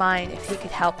friend of mine if he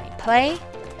could help me play.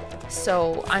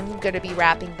 So I'm going to be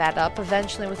wrapping that up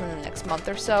eventually within the next month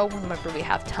or so, whenever we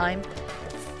have time.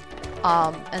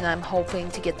 And I'm hoping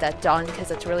to get that done because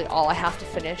that's really all I have to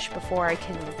finish before I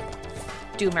can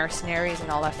do Mercenaries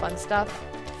and all that fun stuff.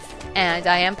 And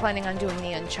I am planning on doing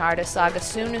the Uncharted Saga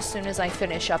soon, as soon as I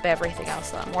finish up everything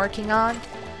else that I'm working on.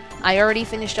 I already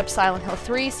finished up Silent Hill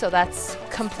 3, so that's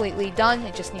completely done.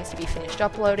 It just needs to be finished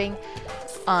uploading.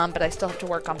 But I still have to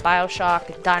work on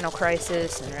BioShock, and Dino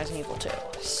Crisis, and Resident Evil 2,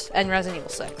 and Resident Evil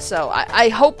 6. So I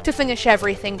hope to finish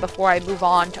everything before I move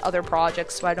on to other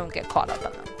projects so I don't get caught up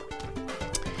on them.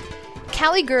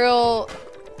 Cali Girl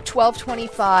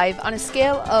 1225, on a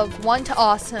scale of 1 to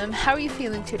awesome, how are you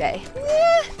feeling today?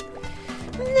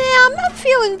 I'm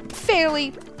feeling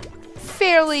fairly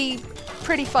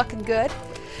pretty fucking good.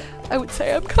 I would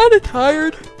say I'm kind of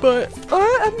tired, but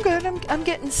I'm good. I'm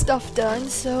getting stuff done,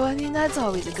 so I mean, that's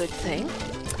always a good thing.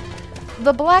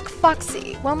 The Black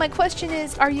Foxy. Well, my question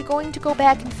is, are you going to go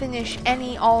back and finish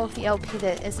all of the LP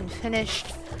that isn't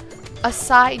finished,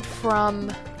 aside from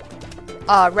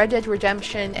Red Dead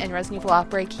Redemption and Resident Evil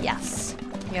Outbreak? Yes.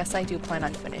 Yes, I do plan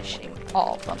on finishing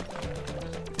all of them.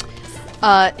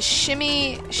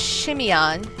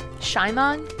 Shimon,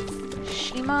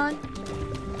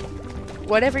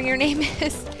 whatever your name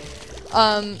is.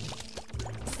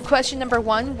 Question number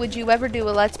 1, would you ever do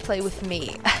a Let's Play with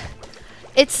me?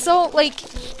 It's so, like,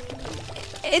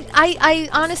 I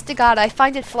honest to God, I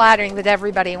find it flattering that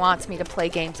everybody wants me to play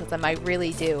games with them. I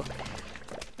really do.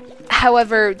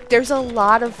 However, there's a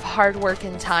lot of hard work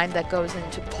and time that goes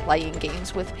into playing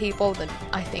games with people that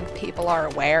I think people are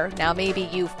aware. Now, maybe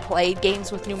you've played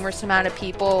games with numerous amount of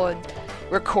people and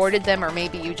recorded them, or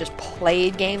maybe you just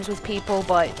played games with people,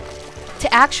 but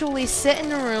to actually sit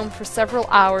in a room for several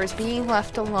hours, being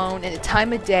left alone at a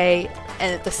time of day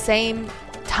and at the same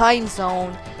time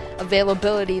zone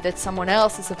availability that someone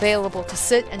else is available to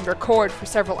sit and record for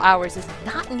several hours is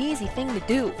not an easy thing to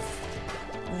do.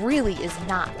 Really is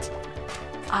not.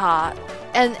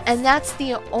 And that's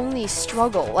the only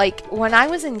struggle. Like, when I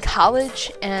was in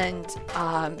college and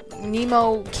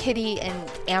Nemo, Kitty,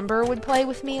 and Amber would play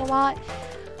with me a lot,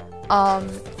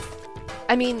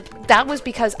 I mean, that was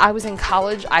because I was in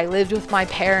college, I lived with my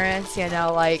parents, you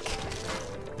know, like,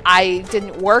 I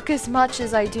didn't work as much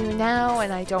as I do now,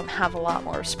 and I don't have a lot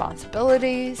more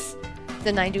responsibilities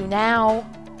than I do now,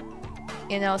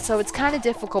 you know, so it's kind of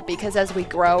difficult because as we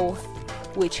grow,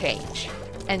 we change,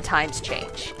 and times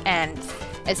change, and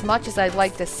as much as I'd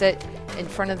like to sit in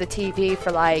front of the TV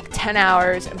for like 10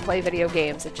 hours and play video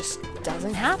games, it just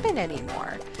doesn't happen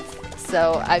anymore.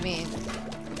 So, I mean,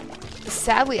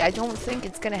 sadly, I don't think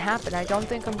it's going to happen. I don't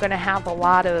think I'm going to have a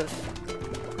lot of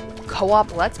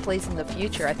co-op Let's Plays in the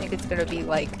future. I think it's going to be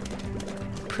like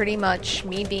pretty much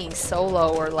me being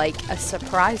solo or like a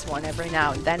surprise one every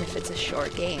now and then if it's a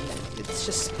short game. It's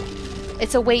just,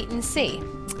 it's a wait and see.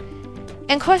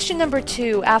 And question number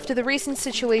 2, after the recent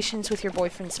situations with your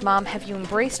boyfriend's mom, have you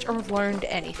embraced or learned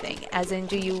anything? As in,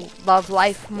 do you love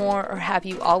life more, or have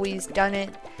you always done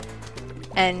it?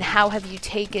 And how have you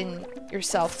taken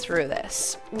yourself through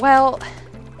this? Well,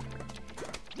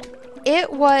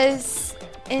 it was,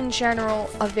 in general,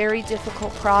 a very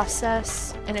difficult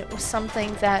process, and it was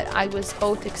something that I was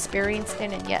both experienced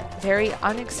in and yet very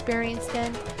unexperienced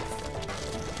in.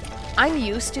 I'm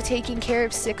used to taking care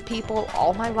of sick people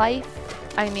all my life.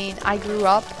 I mean, I grew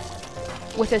up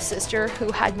with a sister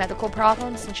who had medical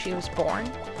problems since she was born,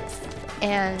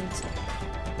 and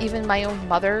even my own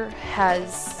mother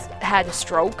has had a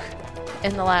stroke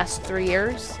in the last 3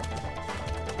 years,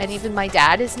 and even my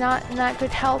dad is not in that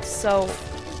good health. So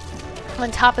on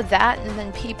top of that, and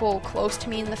then people close to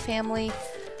me in the family,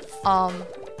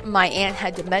 my aunt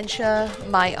had dementia,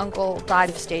 my uncle died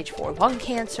of stage 4 lung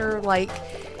cancer. Like,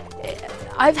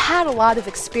 I've had a lot of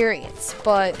experience,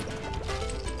 but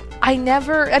I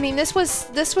mean, this was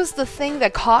the thing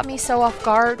that caught me so off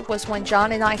guard, was when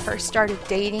John and I first started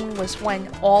dating, was when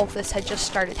all of this had just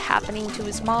started happening to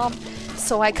his mom.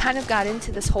 So I kind of got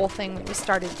into this whole thing when we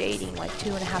started dating like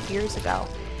 2.5 years ago.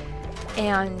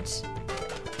 And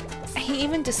he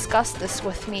even discussed this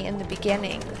with me in the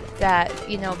beginning, that,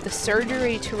 you know, the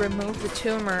surgery to remove the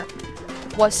tumor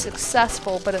was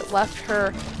successful, but it left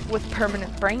her with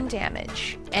permanent brain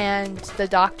damage. And the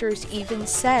doctors even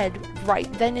said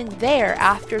right then and there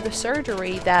after the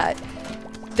surgery that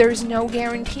there's no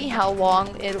guarantee how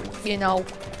long it, you know,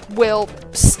 will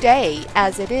stay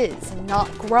as it is and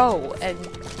not grow, and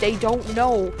they don't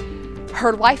know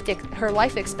her life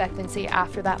expectancy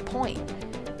after that point.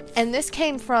 And this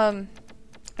came from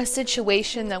a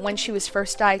situation that when she was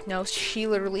first diagnosed, she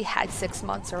literally had 6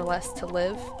 months or less to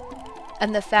live.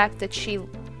 And the fact that she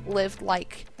lived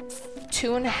like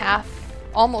 2.5,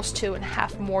 almost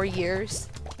 2.5 more years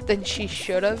than she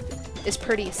should have is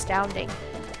pretty astounding.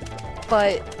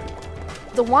 But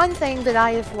the one thing that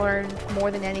I have learned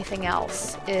more than anything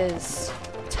else is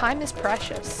time is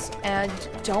precious, and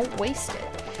don't waste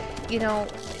it. You know,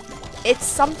 it's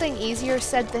something easier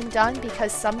said than done,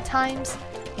 because sometimes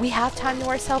we have time to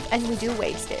ourselves and we do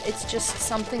waste it. It's just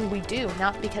something we do,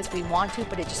 not because we want to,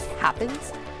 but it just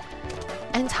happens.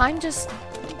 And time just,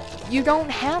 you don't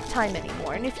have time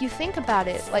anymore. And if you think about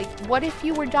it, like, what if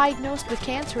you were diagnosed with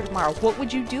cancer tomorrow? What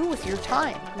would you do with your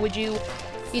time? Would you,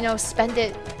 you know, spend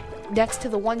it next to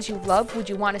the ones you love? Would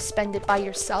you want to spend it by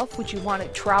yourself? Would you want to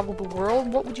travel the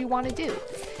world? What would you want to do?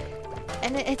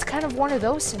 And it's kind of one of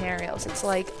those scenarios. It's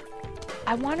like,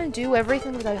 I want to do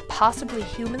everything that I possibly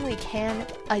humanly can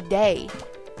a day,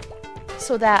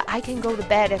 so that I can go to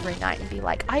bed every night and be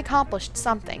like, I accomplished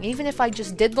something. Even if I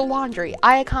just did the laundry,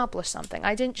 I accomplished something.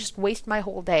 I didn't just waste my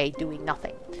whole day doing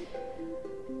nothing.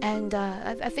 And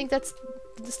I think that's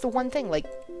the one thing. Like,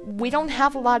 we don't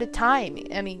have a lot of time.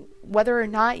 I mean, whether or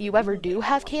not you ever do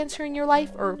have cancer in your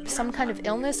life or some kind of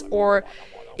illness, or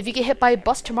if you get hit by a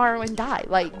bus tomorrow and die.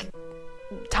 Like,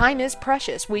 time is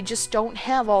precious. We just don't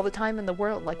have all the time in the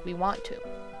world like we want to.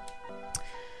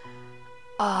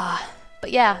 But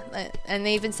yeah, and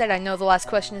they even said, I know the last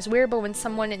question is weird, but when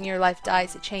someone in your life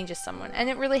dies, it changes someone.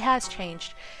 And it really has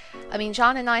changed. I mean,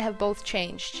 John and I have both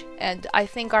changed, and I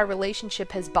think our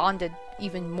relationship has bonded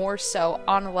even more so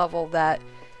on a level that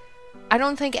I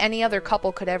don't think any other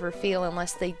couple could ever feel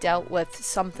unless they dealt with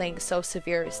something so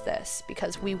severe as this,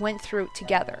 because we went through it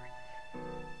together.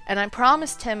 And I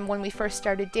promised him when we first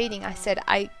started dating, I said,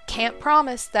 I can't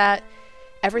promise that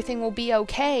everything will be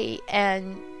okay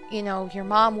and, you know, your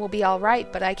mom will be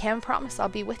alright, but I can promise I'll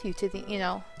be with you to the, you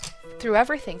know, through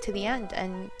everything to the end.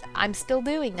 And I'm still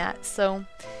doing that. So,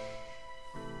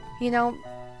 you know,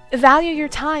 value your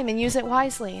time and use it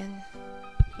wisely, and,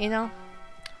 you know,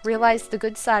 realize the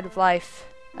good side of life,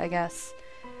 I guess.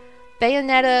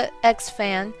 Bayonetta X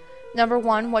fan, number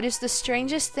 1, what is the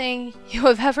strangest thing you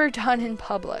have ever done in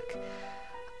public?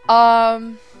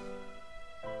 That's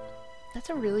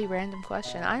a really random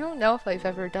question. I don't know if I've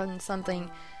ever done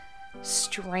something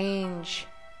strange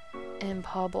in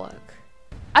public.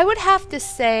 I would have to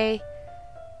say,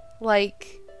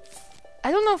 like,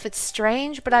 I don't know if it's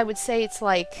strange, but I would say it's,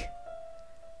 like,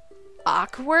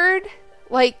 awkward.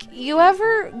 Like, you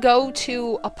ever go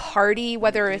to a party,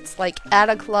 whether it's, like, at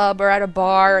a club or at a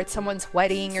bar, at someone's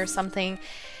wedding or something,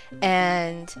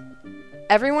 and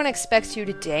everyone expects you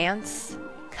to dance,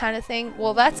 kind of thing?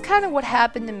 Well, that's kind of what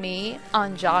happened to me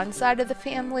on John's side of the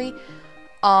family.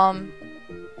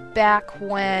 Back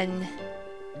when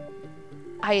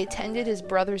I attended his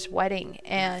brother's wedding,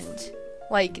 and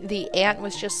like the aunt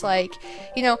was just like,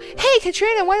 you know, hey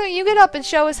Katrina, why don't you get up and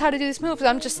show us how to do this move? And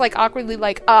I'm just like awkwardly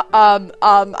like,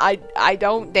 I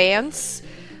don't dance.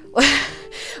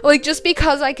 Like, just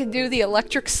because I can do the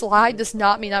electric slide does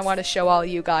not mean I want to show all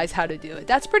you guys how to do it.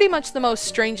 That's pretty much the most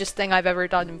strangest thing I've ever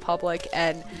done in public,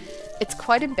 and it's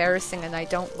quite embarrassing and I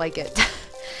don't like it.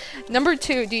 Number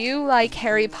 2, do you like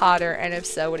Harry Potter? And if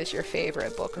so, what is your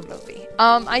favorite book or movie?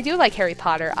 I do like Harry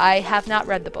Potter. I have not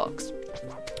read the books.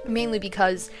 Mainly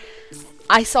because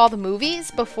I saw the movies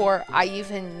before I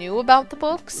even knew about the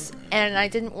books. And I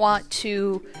didn't want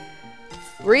to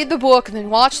read the book and then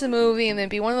watch the movie and then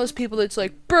be one of those people that's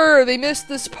like, brr, they missed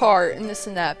this part and this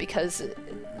and that. Because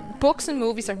books and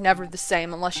movies are never the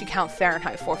same unless you count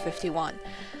Fahrenheit 451.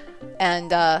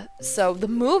 And, so the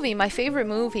movie, my favorite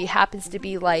movie happens to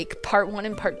be, like, part 1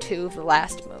 and part 2 of the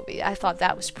last movie. I thought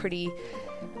that was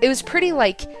it was pretty,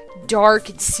 like, dark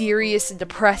and serious and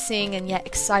depressing and yet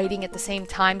exciting at the same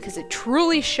time, because it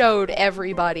truly showed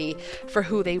everybody for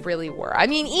who they really were. I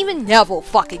mean, even Neville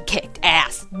fucking kicked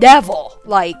ass. Neville!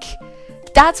 Like,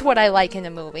 that's what I like in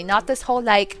a movie, not this whole,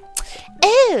 like,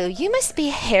 oh, you must be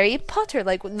Harry Potter.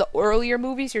 Like, in the earlier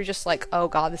movies, you're just like, oh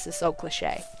god, this is so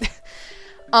cliche.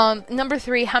 Number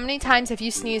 3, how many times have you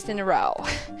sneezed in a row?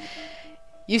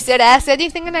 You said ask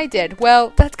anything and I did.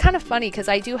 Well, that's kind of funny because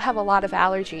I do have a lot of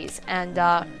allergies, and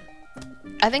I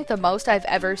think the most I've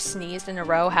ever sneezed in a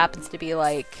row happens to be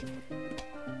like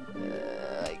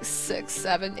 6,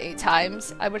 7, 8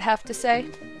 times, I would have to say.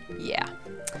 Yeah.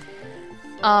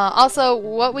 Also,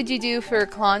 what would you do for a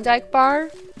Klondike bar?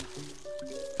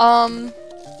 I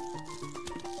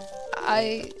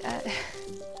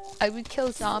would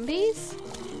kill zombies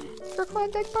for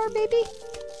Klondike bar, maybe?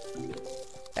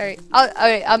 Alright,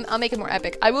 I'll make it more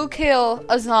epic. I will kill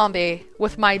a zombie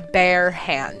with my bare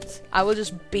hands. I will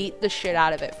just beat the shit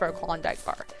out of it for a Klondike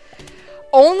bar.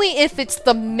 Only if it's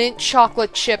the mint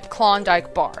chocolate chip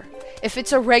Klondike bar. If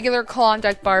it's a regular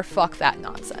Klondike bar, fuck that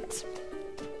nonsense.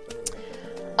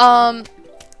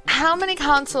 How many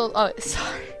consoles... Oh,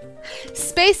 sorry.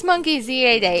 Space Monkey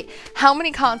Z88. How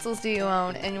many consoles do you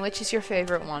own, and which is your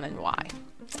favorite one, and why?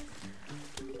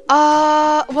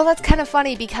 Well, that's kind of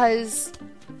funny, because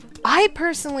I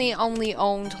personally only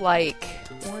owned, like,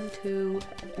 1, 2,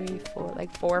 3, 4,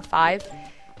 like 4 or 5.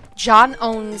 John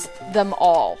owns them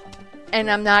all. And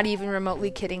I'm not even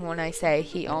remotely kidding when I say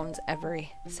he owns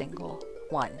every single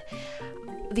one.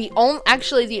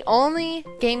 Actually, the only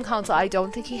game console I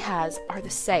don't think he has are the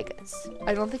Segas.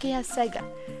 I don't think he has Sega.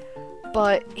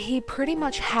 But he pretty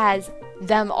much has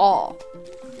them all.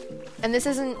 And this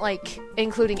isn't, like,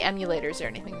 including emulators or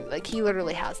anything. Like, he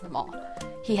literally has them all.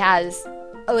 He has,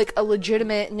 like, a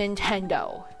legitimate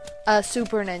Nintendo, a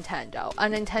Super Nintendo, a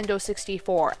Nintendo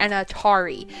 64, an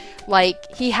Atari.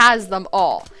 Like, he has them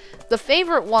all. The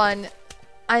favorite one,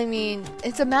 I mean,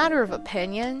 it's a matter of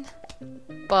opinion,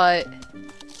 but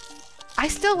I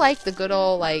still like the good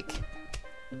old, like,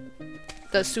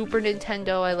 the Super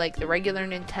Nintendo. I like the regular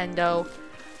Nintendo.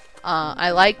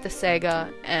 I like the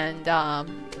Sega, and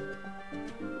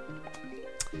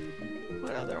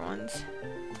what other ones?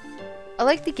 I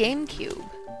like the GameCube.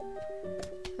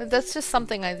 That's just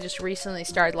something I just recently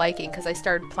started liking because I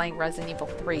started playing Resident Evil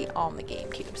 3 on the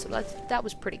GameCube, so that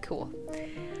was pretty cool.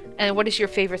 And what is your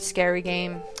favorite scary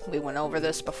game? We went over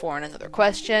this before in another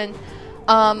question.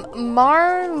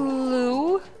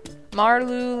 Marlu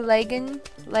Langenberg.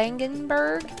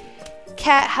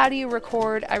 Kat, how do you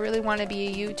record? I really want to be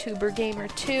a YouTuber gamer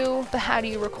too, but how do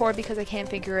you record because I can't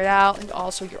figure it out, and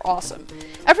also you're awesome.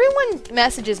 Everyone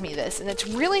messages me this, and it's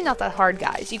really not that hard,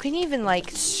 guys. You can even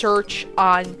like search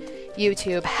on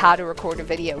YouTube how to record a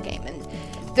video game, and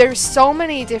there's so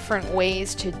many different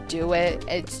ways to do it.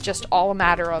 It's just all a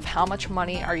matter of how much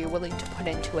money are you willing to put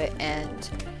into it, and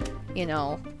you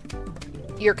know,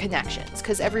 your connections,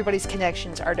 because everybody's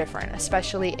connections are different,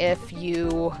 especially if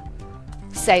you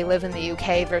say live in the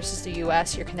UK versus the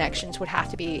US. Your connections would have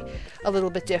to be a little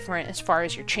bit different as far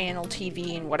as your channel,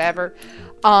 TV, and whatever.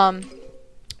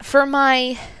 For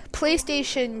my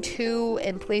PlayStation 2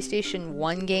 and PlayStation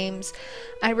 1 games,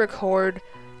 I record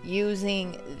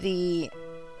using the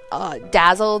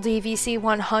Dazzle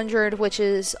DVC100, which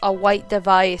is a white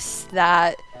device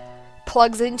that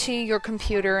plugs into your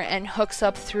computer and hooks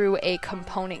up through a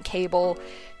component cable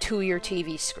to your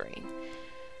TV screen.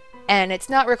 And it's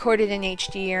not recorded in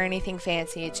HD or anything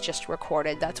fancy, it's just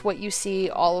recorded. That's what you see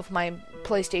all of my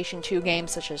PlayStation 2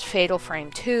 games, such as Fatal Frame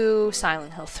 2,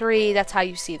 Silent Hill 3, that's how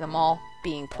you see them all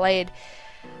being played.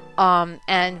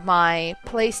 And my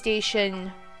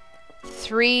PlayStation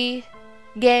 3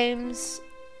 games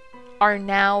are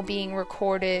now being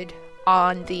recorded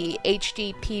on the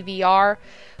HD PVR,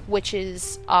 which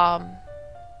is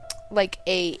like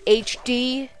a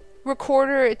HD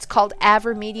recorder. It's called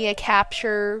AverMedia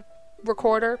Capture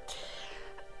Recorder,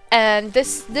 and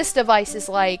this device is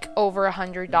like over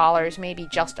 $100, maybe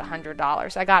just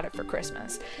 $100. I got it for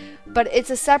Christmas, but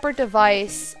it's a separate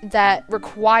device that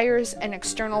requires an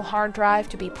external hard drive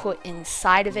to be put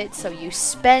inside of it, so you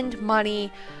spend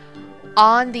money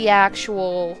on the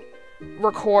actual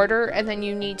recorder, and then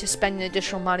you need to spend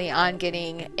additional money on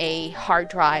getting a hard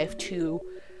drive to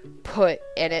put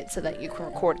in it so that you can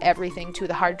record everything to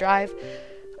the hard drive.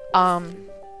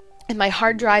 And my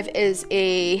hard drive is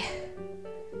I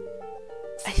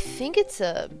think it's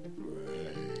a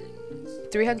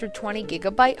 320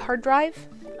 gigabyte hard drive,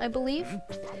 I believe.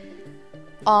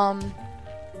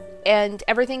 And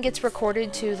everything gets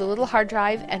recorded to the little hard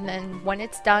drive, and then when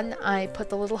it's done, I put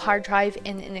the little hard drive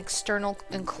in an external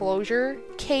enclosure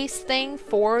case thing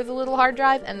for the little hard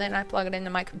drive, and then I plug it into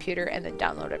my computer and then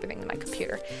download everything to my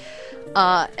computer.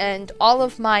 And all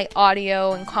of my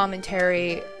audio and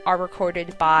commentary are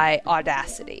recorded by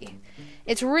Audacity.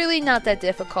 It's really not that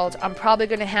difficult. I'm probably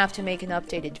going to have to make an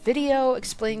updated video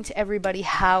explaining to everybody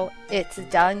how it's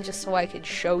done, just so I could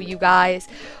show you guys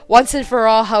once and for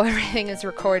all how everything is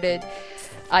recorded.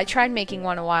 I tried making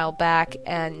one a while back,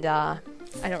 and I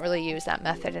don't really use that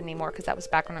method anymore, because that was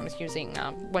back when I was using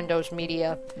Windows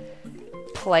Media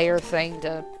Player thing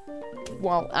to,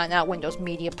 well, not Windows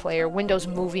Media Player, Windows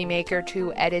Movie Maker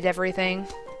to edit everything.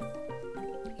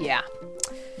 Yeah.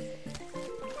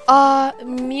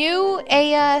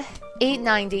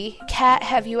 Mew890. Kat,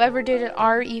 have you ever did an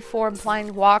RE4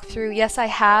 blind walkthrough? Yes, I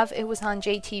have. It was on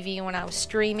JTV when I was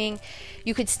streaming.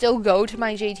 You could still go to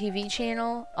my JTV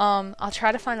channel. I'll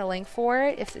try to find a link for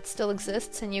it if it still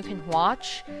exists and you can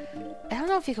watch. I don't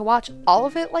know if you can watch all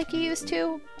of it like you used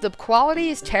to. The quality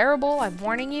is terrible, I'm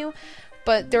warning you.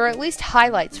 But there are at least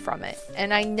highlights from it.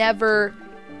 And I never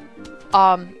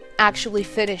actually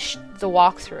finished the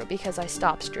walkthrough because I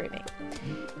stopped streaming.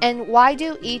 And why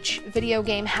do each video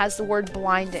game has the word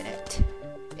blind in it?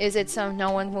 Is it so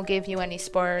no one will give you any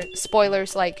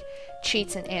spoilers like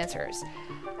cheats and answers?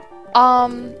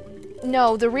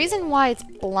 No, the reason why it's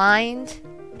blind,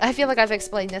 I feel like I've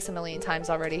explained this a million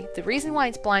times already. The reason why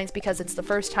it's blind is because it's the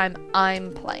first time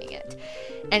I'm playing it.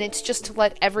 And it's just to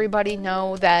let everybody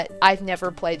know that I've never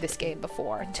played this game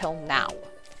before until now.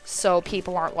 So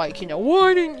people aren't like, you know,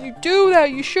 why didn't you do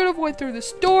that? You should have went through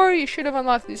this door. You should have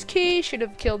unlocked this key. Should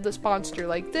have killed this monster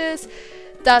like this.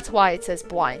 That's why it says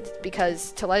blind.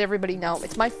 Because to let everybody know,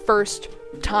 it's my first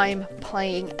time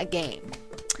playing a game.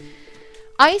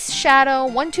 Ice Shadow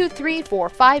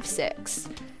 123456.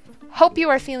 Hope you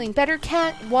are feeling better,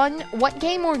 Kat. 1. What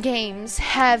game or games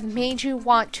have made you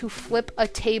want to flip a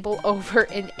table over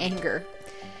in anger?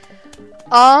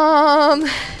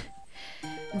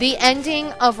 The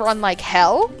ending of Run Like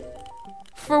Hell,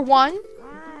 for 1.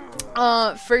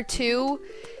 For 2,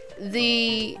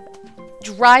 the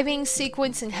driving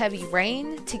sequence in Heavy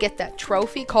Rain to get that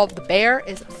trophy called the bear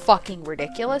is fucking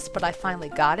ridiculous, but I finally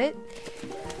got it.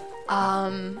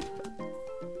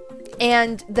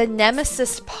 And the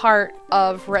Nemesis part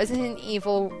of Resident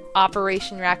Evil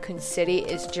Operation Raccoon City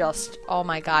is just, oh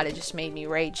my god, it just made me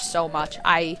rage so much.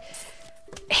 I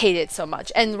hate it so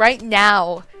much. And right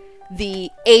now, the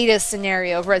Ada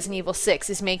scenario of Resident Evil 6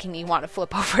 is making me want to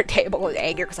flip over a table in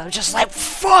anger, because I was just like,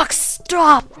 fuck,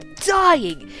 stop, I'm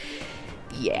dying.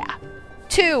 Yeah.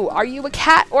 2, are you a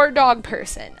cat or a dog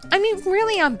person? I mean,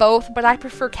 really I'm both, but I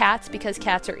prefer cats because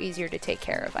cats are easier to take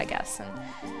care of, I guess. And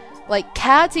like,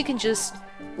 cats, you can just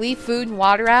leave food and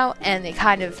water out, and they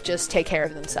kind of just take care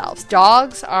of themselves.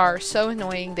 Dogs are so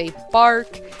annoying. They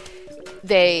bark.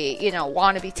 They, you know,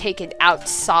 want to be taken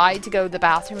outside to go to the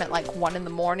bathroom at like 1 in the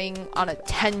morning on a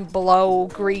 10 below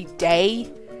degree day.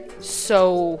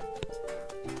 So,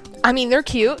 I mean, they're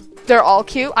cute. They're all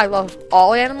cute. I love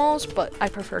all animals, but I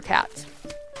prefer cats.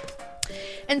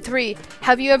 And 3,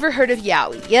 have you ever heard of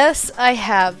yaoi? Yes, I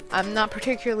have. I'm not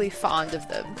particularly fond of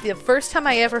them. The first time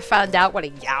I ever found out what a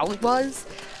yaoi was,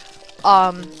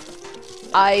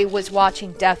 I was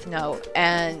watching Death Note,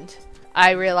 and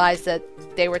I realized that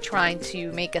they were trying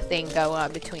to make a thing go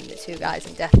on between the two guys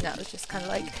in Death Note. It's just kind of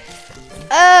like,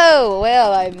 oh,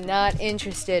 well, I'm not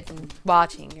interested in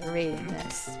watching or reading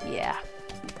this. Yeah.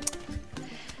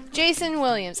 Jason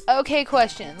Williams, okay,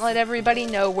 question. Let everybody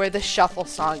know where the Shuffle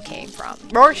song came from.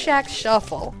 Rorschach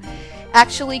Shuffle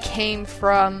actually came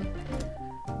from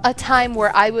a time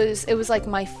where it was like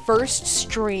my first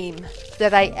stream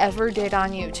that I ever did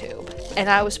on YouTube, and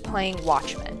I was playing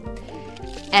Watchmen.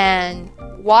 And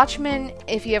Watchmen,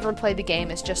 if you ever played the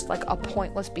game, is just like a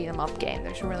pointless beat-em-up game.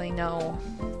 There's really no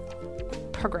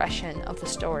progression of the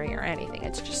story or anything.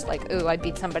 It's just like, ooh, I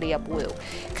beat somebody up, woo,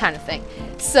 kind of thing.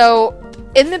 So,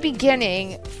 in the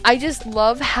beginning, I just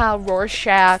love how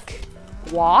Rorschach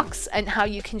walks and how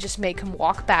you can just make him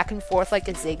walk back and forth like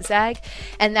a zigzag.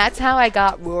 And that's how I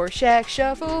got Rorschach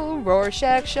Shuffle,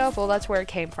 Rorschach Shuffle. That's where it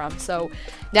came from. So,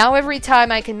 now every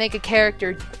time I can make a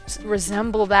character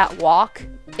resemble that walk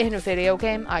in a video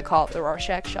game, I call it the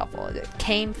Rorschach Shuffle. It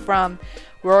came from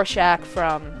Rorschach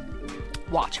from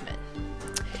Watchmen.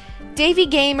 Davey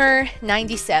Gamer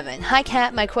 97. Hi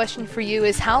Kat, my question for you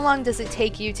is, how long does it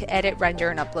take you to edit, render,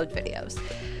 and upload videos?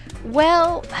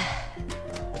 Well,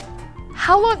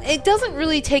 how long? It doesn't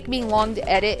really take me long to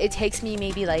edit. It takes me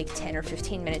maybe like 10 or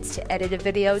 15 minutes to edit a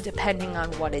video, depending on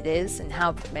what it is and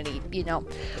how many, you know,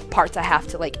 parts I have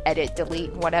to like edit,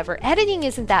 delete, whatever. Editing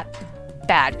isn't that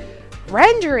bad.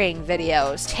 Rendering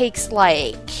videos takes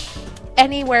like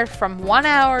anywhere from 1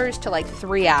 hour to like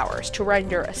 3 hours to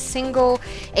render a single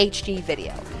HD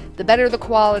video. The better the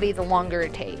quality, the longer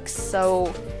it takes.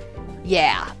 So,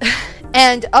 yeah.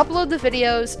 And upload the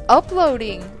videos.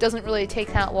 Uploading doesn't really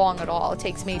take that long at all. It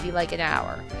takes maybe like an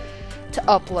hour to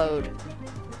upload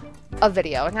a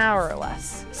video, an hour or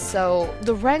less. So,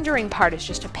 the rendering part is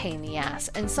just a pain in the ass.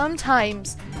 And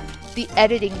sometimes the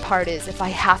editing part is if I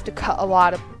have to cut a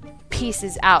lot of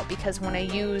pieces out, because when I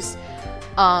use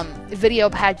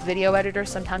VideoPad video editor,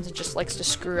 sometimes it just likes to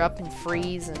screw up and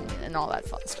freeze and all that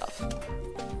fun stuff.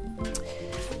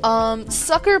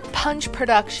 Sucker Punch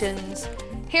Productions,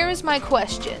 here's my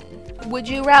question. Would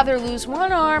you rather lose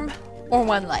one arm or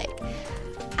one leg?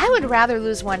 I would rather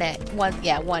lose one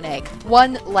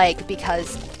leg,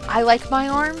 because I like my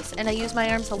arms and I use my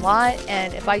arms a lot,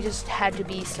 and if I just had to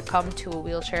be succumbed to a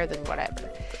wheelchair, then whatever.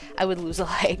 I would lose a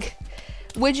leg.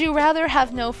 Would you rather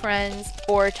have no friends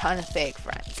or a ton of fake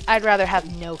friends? I'd rather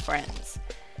have no friends.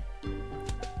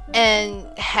 And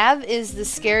Have is the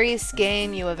scariest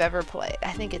game you have ever played.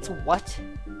 I think it's what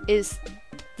is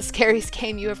the scariest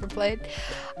game you ever played?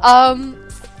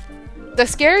 The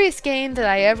scariest game that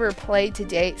I ever played to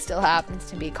date still happens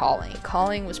to be Calling.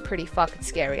 Calling was pretty fucking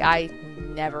scary. I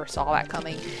never saw that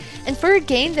coming. And for a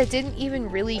game that didn't even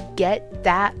really get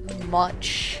that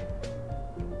much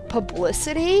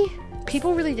publicity,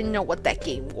 people really didn't know what that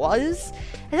game was,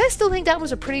 and I still think that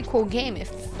was a pretty cool game.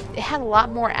 If it had a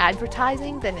lot more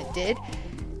advertising than it did,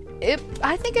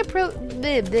 I think it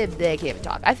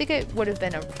I think it would have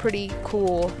been a pretty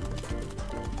cool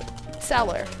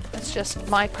seller. That's just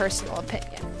my personal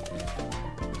opinion.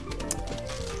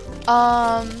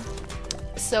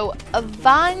 So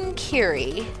Avan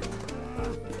Kiri,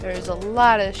 there's a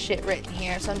lot of shit written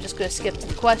here, so I'm just going to skip to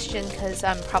the question because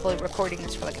I'm probably recording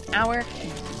this for like an hour.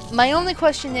 My only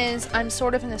question is, I'm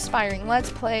sort of an aspiring Let's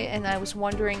Play, and I was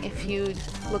wondering if you'd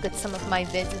look at some of my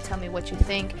vids and tell me what you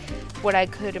think, what I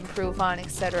could improve on,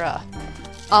 etc.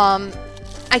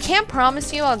 I can't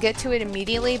promise you I'll get to it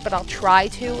immediately, but I'll try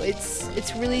to.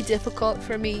 It's really difficult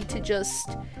for me to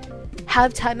just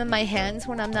have time in my hands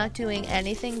when I'm not doing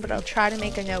anything, but I'll try to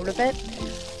make a note of it.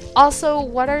 Also,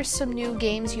 what are some new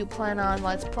games you plan on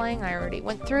Let's Playing? I already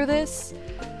went through this.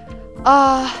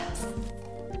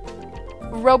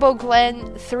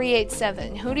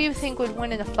 RoboGlenn387. Who do you think would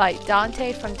win in a fight?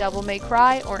 Dante from Devil May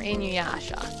Cry or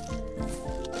Inuyasha?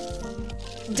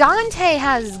 Dante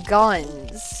has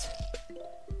guns.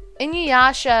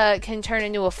 Inuyasha can turn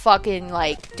into a fucking,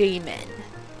 like, demon.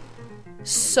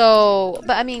 So,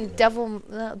 but I mean,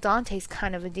 Dante's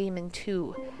kind of a demon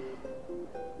too.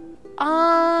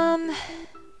 I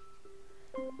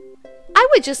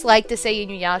would just like to say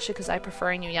Inuyasha because I prefer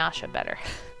Inuyasha better.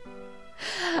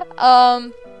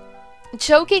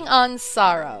 Choking on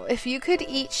sorrow. If you could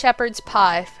eat shepherd's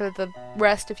pie for the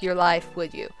rest of your life,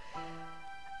 would you?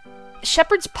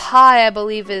 Shepherd's pie, I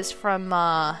believe, is from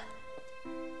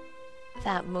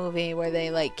that movie where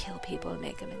they like kill people and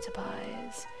make them into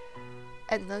pies.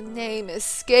 And the name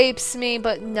escapes me,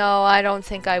 but no, I don't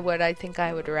think I would. I think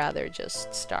I would rather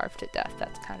just starve to death.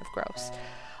 That's kind of gross.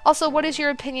 Also, what is your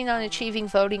opinion on achieving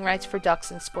voting rights for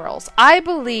ducks and squirrels? I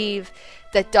believe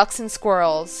that ducks and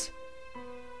squirrels...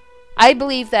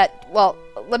 well,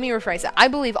 let me rephrase that. I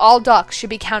believe all ducks should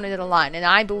be counted in a line, and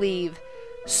I believe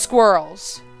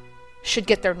squirrels should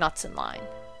get their nuts in line.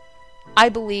 I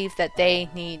believe that they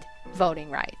need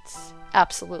voting rights.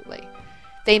 Absolutely.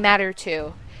 They matter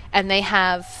too. And they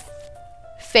have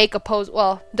fake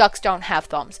well, ducks don't have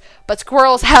thumbs, but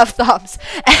squirrels have thumbs,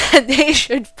 and they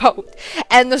should vote.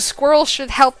 And the squirrels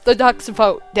should help the ducks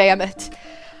vote, damn it.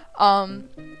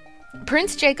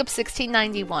 Prince Jacob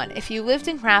 1691. If you lived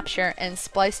in Rapture and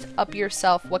spliced up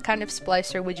yourself, what kind of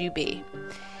splicer would you be?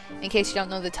 In case you don't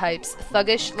know the types,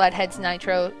 Thuggish, Leadheads,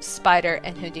 Nitro, Spider,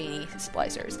 and Houdini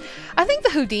splicers. I think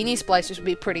the Houdini splicers would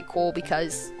be pretty cool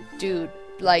because, dude,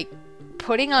 like,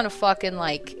 putting on a fucking,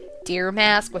 like, deer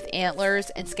mask with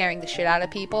antlers and scaring the shit out of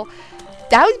people,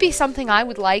 that would be something I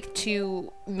would like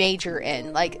to major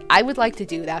in. Like, I would like to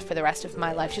do that for the rest of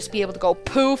my life. Just be able to go,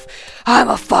 poof, I'm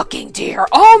a fucking deer.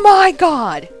 Oh my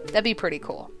god! That'd be pretty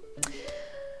cool.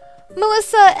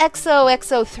 Melissa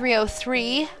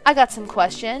XOXO303, I got some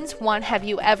questions. One, have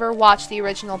you ever watched the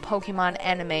original Pokemon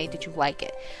anime? Did you like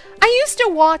it? I used to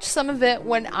watch some of it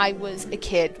when I was a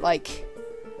kid, like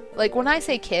when I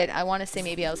say kid, I want to say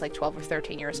maybe I was like 12 or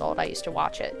 13 years old. I used to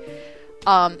watch it.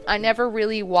 I never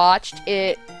really watched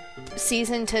it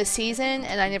season to season,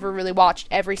 and I never really watched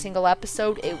every single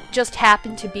episode. It just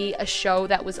happened to be a show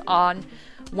that was on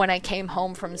when I came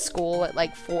home from school at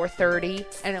like 4:30,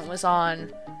 and it was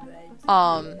on,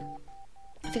 I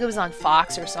think it was on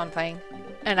Fox or something,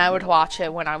 and I would watch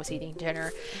it when I was eating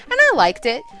dinner, and I liked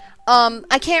it.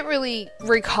 I can't really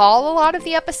recall a lot of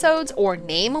the episodes or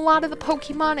name a lot of the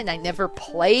Pokemon, and I never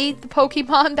played the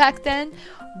Pokemon back then,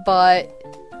 but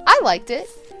I liked it.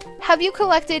 Have you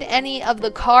collected any of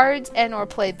the cards and or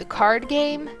played the card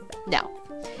game? No.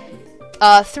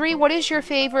 3, what is your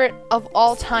favorite of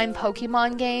all time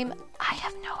Pokemon game? I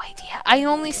have no idea. I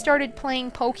only started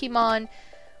playing Pokemon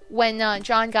when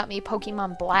John got me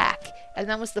Pokemon Black, and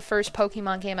that was the first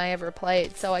Pokemon game I ever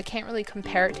played, so I can't really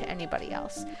compare it to anybody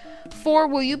else. 4,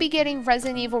 will you be getting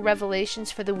Resident Evil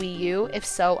Revelations for the Wii U? If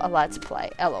so, a Let's Play.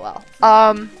 LOL.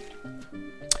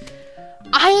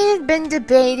 I had been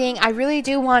debating, I really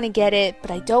do want to get it,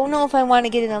 but I don't know if I want to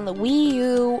get it on the Wii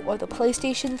U or the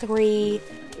PlayStation 3.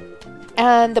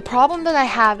 And the problem that I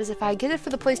have is if I get it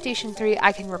for the PlayStation 3,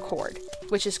 I can record,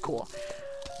 which is cool.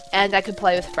 And I could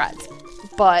play with friends.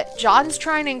 But John's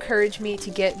trying to encourage me to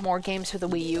get more games for the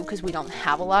Wii U because we don't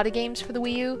have a lot of games for the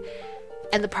Wii U.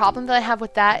 And the problem that I have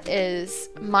with that is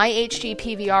my HD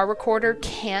PVR recorder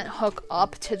can't hook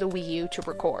up to the Wii U to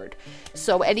record.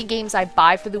 So any games I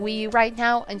buy for the Wii U right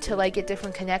now, until I get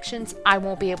different connections, I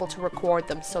won't be able to record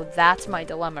them. So that's my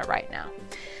dilemma right now.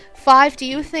 5, do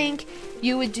you think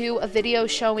you would do a video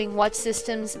showing what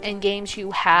systems and games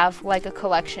you have, like a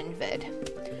collection vid?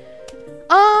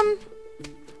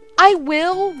 I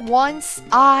will once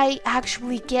I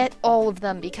actually get all of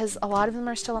them, because a lot of them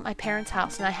are still at my parents'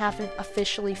 house and I haven't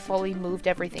officially fully moved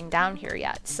everything down here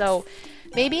yet. So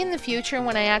maybe in the future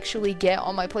when I actually get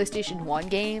all my PlayStation 1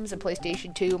 games and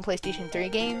PlayStation 2 and PlayStation 3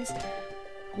 games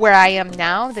where I am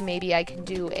now, then maybe I can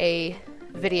do a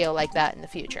video like that in the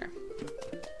future.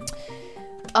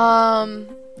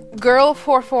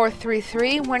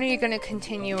 Girl4433, when are you going to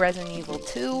continue Resident Evil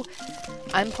 2?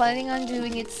 I'm planning on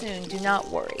doing it soon, do not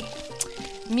worry.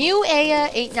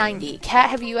 Mew890, Kat,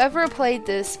 have you ever played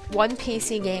this one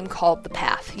PC game called The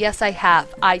Path? Yes, I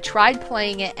have. I tried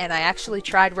playing it, and I actually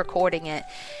tried recording it,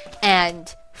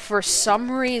 and for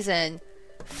some reason,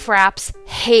 Fraps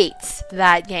hates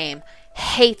that game.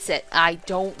 Hates it. I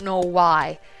don't know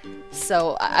why.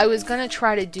 So I was gonna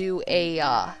try to do a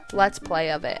let's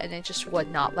play of it, and it just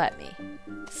would not let me.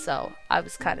 So I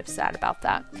was kind of sad about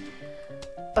that.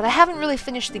 But I haven't really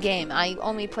finished the game. I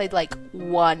only played like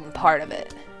one part of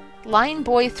it.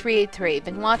 Lionboy383,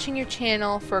 been watching your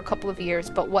channel for a couple of years,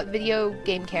 but what video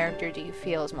game character do you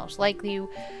feel is most like you?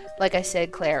 Like I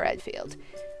said, Claire Redfield.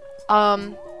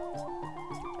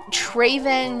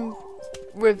 Traven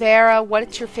Rivera,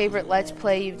 what's your favorite Let's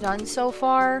Play you've done so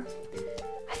far?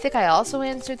 I think I also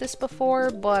answered this before,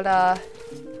 but I'd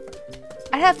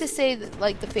have to say that,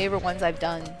 like, the favorite ones I've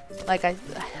done, like I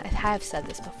have said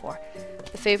this before,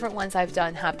 the favorite ones I've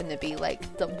done happen to be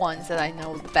like the ones that I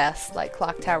know the best, like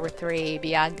Clock Tower 3,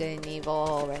 Beyond Good and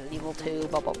Evil, Resident Evil 2,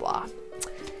 blah blah blah.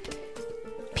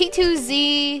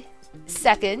 P2Z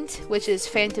second, which is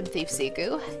Phantom Thief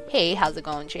Siku. Hey, how's it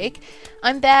going, Jake?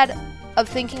 I'm bad of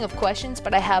thinking of questions,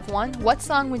 but I have one. What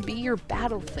song would be your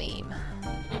battle theme?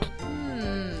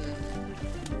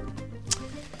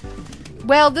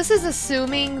 Well, this is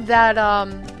assuming that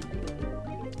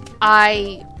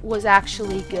I was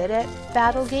actually good at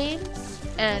battle games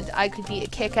and I could be a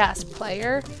kick-ass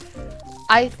player.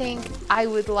 I think I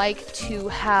would like to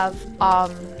have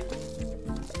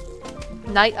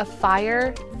Night of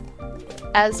Fire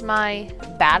as my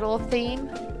battle theme.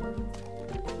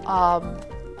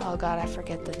 Oh god, I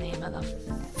forget the name of the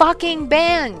fucking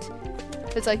band.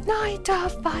 It's like Night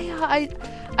of Fire.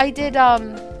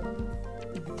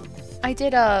 I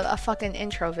did a fucking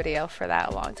intro video for that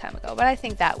a long time ago, but I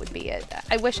think that would be it.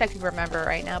 I wish I could remember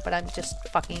right now, but I'm just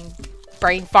fucking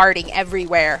brain farting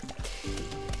everywhere.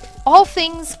 All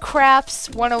Things Crafts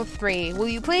 103. Will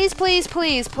you please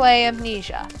play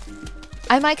Amnesia?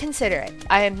 I might consider it.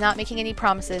 I am not making any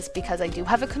promises because I do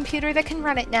have a computer that can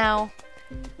run it now.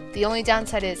 The only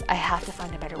downside is I have to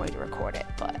find a better way to record it,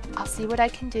 but I'll see what I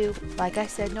can do. Like I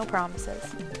said, no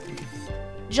promises.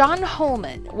 John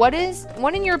Holman, what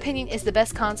in your opinion is the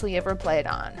best console you ever played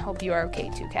on? Hope you are okay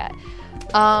too, Cat.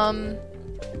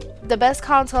 The best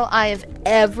console I have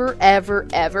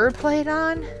ever played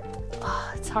on?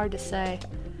 Oh, it's hard to say.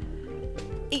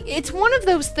 It's one of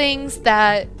those things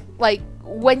that, like,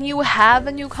 when you have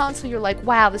a new console, you're like,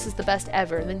 wow, this is the best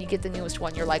ever. And then you get the newest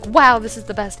one, you're like, wow, this is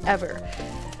the best ever.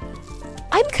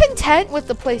 I'm content with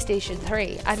the PlayStation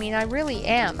 3. I mean, I really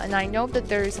am. And I know that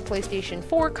there's a PlayStation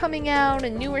 4 coming out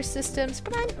and newer systems,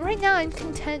 but right now I'm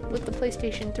content with the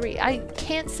PlayStation 3. I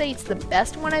can't say it's the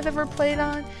best one I've ever played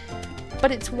on,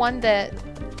 but it's one that,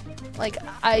 like,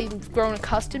 I've grown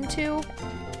accustomed to.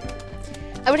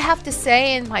 I would have to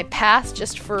say in my past,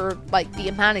 just for, like, the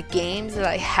amount of games that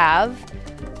I have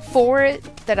for it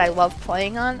that I love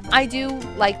playing on, I do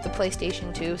like the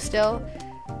PlayStation 2 still.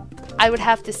 I would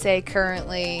have to say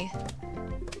currently,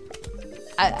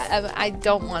 I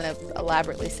don't want to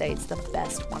elaborately say it's the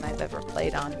best one I've ever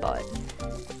played on, but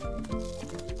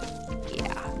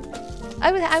yeah,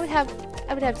 I would have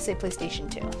to say PlayStation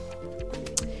 2.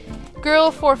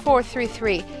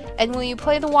 Girl4433, and will you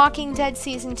play The Walking Dead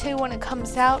Season 2 when it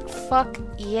comes out? Fuck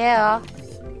yeah.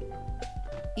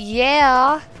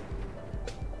 Yeah.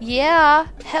 Yeah,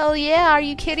 hell yeah, are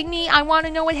you kidding me? I want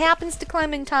to know what happens to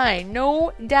Clementine,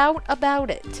 no doubt about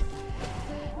it.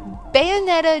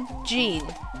 Bayonetta Jean,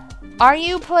 are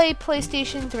you play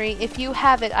PlayStation 3? If you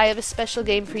have it, I have a special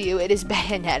game for you. It is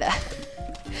Bayonetta.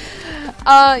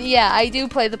 Yeah, I do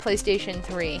play the PlayStation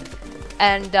 3.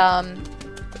 And,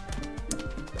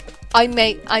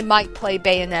 I might play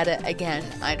Bayonetta again.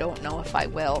 I don't know if I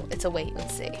will. It's a wait and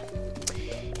see.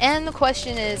 And the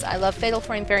question is, I love Fatal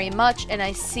Frame very much, and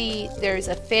I see there's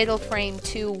a Fatal Frame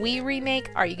 2 Wii remake.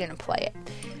 Are you gonna play it?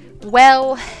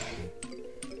 Well,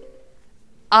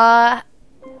 I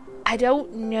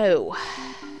don't know.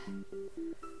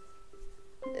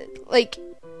 Like,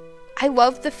 I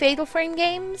love the Fatal Frame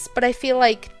games, but I feel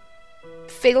like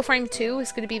Fatal Frame 2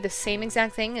 is gonna be the same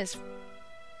exact thing as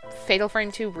Fatal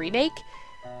Frame 2 remake.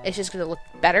 It's just gonna look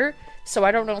better. So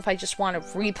I don't know if I just want to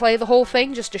replay the whole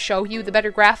thing just to show you the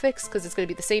better graphics, because it's going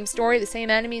to be the same story, the same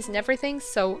enemies and everything.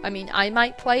 So, I mean, I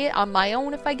might play it on my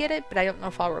own if I get it, but I don't know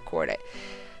if I'll record it.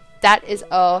 That is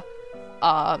a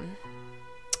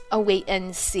wait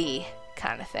and see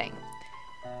kind of thing.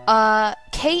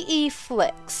 KE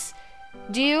Flicks,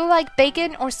 do you like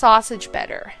bacon or sausage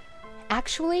better?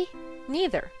 Actually,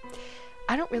 neither.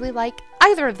 I don't really like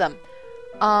either of them.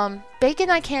 Bacon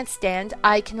I can't stand.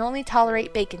 I can only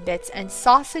tolerate bacon bits, and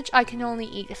sausage I can only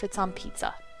eat if it's on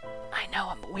pizza. I know,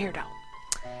 I'm a weirdo.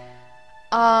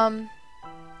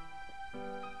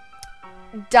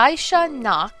 Daisha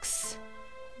Knox,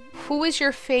 who is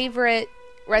your favorite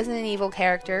Resident Evil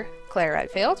character? Claire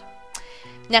Redfield.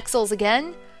 Nexels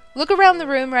again. Look around the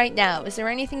room right now. Is there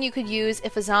anything you could use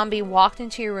if a zombie walked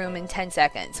into your room in 10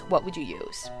 seconds? What would you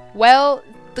use? Well,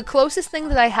 the closest thing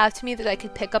that I have to me that I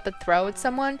could pick up and throw at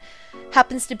someone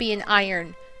happens to be an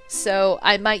iron. So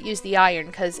I might use the iron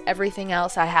because everything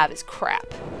else I have is crap.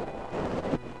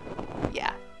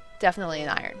 Yeah, definitely an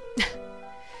iron.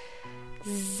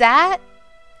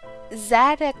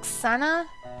 Zatxana?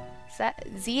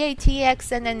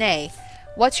 Z-A-T-X-N-N-A.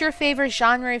 What's your favorite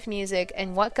genre of music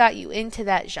and what got you into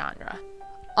that genre?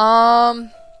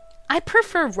 I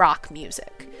prefer rock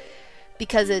music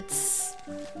because it's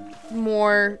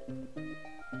more,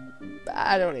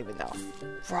 I don't even know,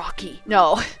 rocky.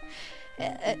 No,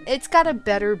 it's got a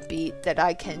better beat that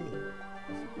I can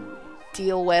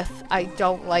deal with. I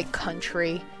don't like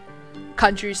country.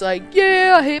 Country's like,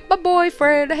 yeah, I hate my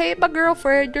boyfriend, I hate my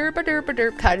girlfriend, derp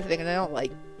derp kind of thing, and I don't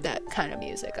like that kind of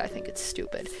music. I think it's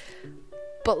stupid.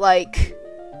 But like,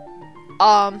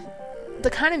 the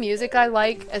kind of music I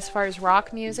like as far as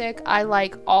rock music, I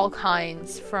like all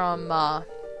kinds from,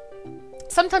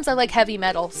 sometimes I like heavy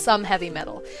metal, some heavy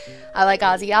metal. I like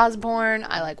Ozzy Osbourne,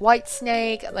 I like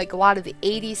Whitesnake, I like a lot of the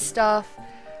 80s stuff.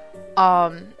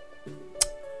 I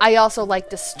also like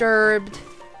Disturbed.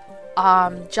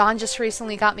 John just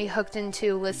recently got me hooked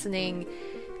into listening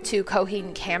to Coheed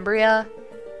and Cambria.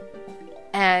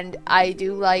 And I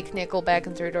do like Nickelback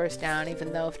and Three Doors Down,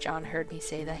 even though if John heard me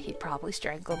say that, he'd probably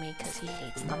strangle me because he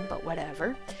hates them, but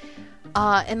whatever.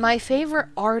 And my favorite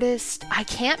artist, I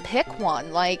can't pick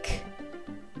one. Like,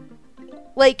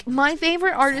 my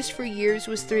favorite artist for years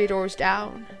was Three Doors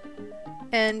Down.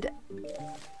 And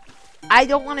I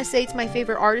don't want to say it's my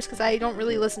favorite artist because I don't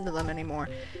really listen to them anymore.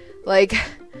 Like,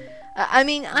 I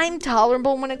mean, I'm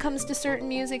tolerable when it comes to certain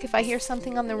music. If I hear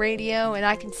something on the radio and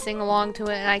I can sing along to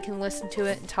it and I can listen to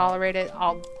it and tolerate it,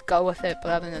 I'll go with it.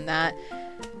 But other than that,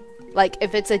 like,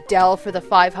 if it's Adele for the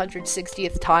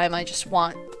 560th time, I just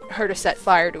want her to set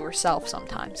fire to herself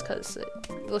sometimes, because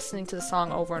listening to the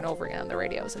song over and over again on the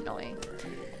radio is annoying.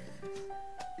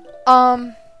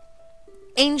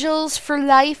 Angels for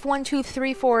Life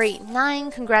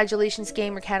 123489. Congratulations,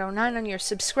 GamerCat09, on your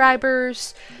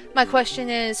subscribers. My question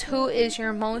is, who is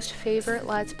your most favorite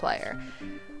Let's Player?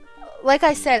 Like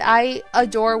I said, I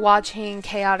adore watching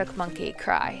Chaotic Monkey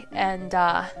cry, and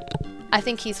I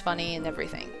think he's funny and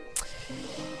everything.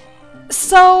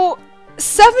 So,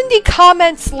 70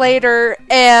 comments later,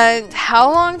 and how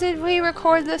long did we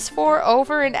record this for?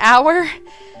 Over an hour?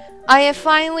 I have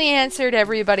finally answered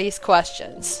everybody's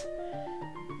questions.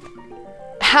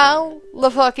 Hallelujah.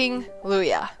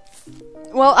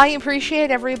 Well, I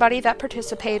appreciate everybody that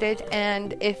participated,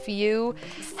 and if you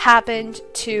happened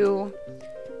to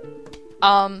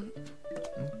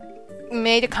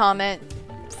made a comment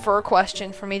for a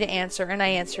question for me to answer and I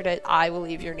answered it, I will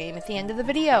leave your name at the end of the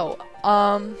video.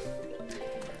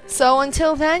 So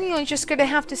until then, you're just gonna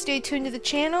have to stay tuned to the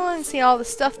channel and see all the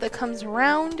stuff that comes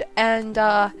around, and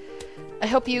I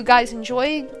hope you guys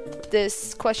enjoyed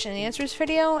this question and answers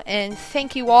video, and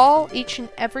thank you all, each and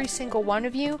every single one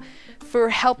of you, for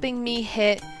helping me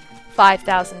hit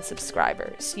 5,000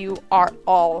 subscribers. You are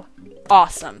all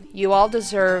awesome. You all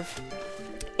deserve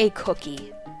a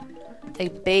cookie. A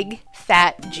big,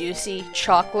 fat, juicy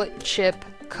chocolate chip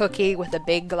cookie with a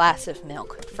big glass of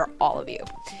milk for all of you.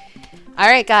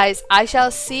 Alright guys, I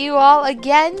shall see you all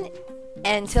again.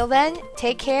 Until then,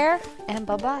 take care, and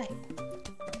bye-bye.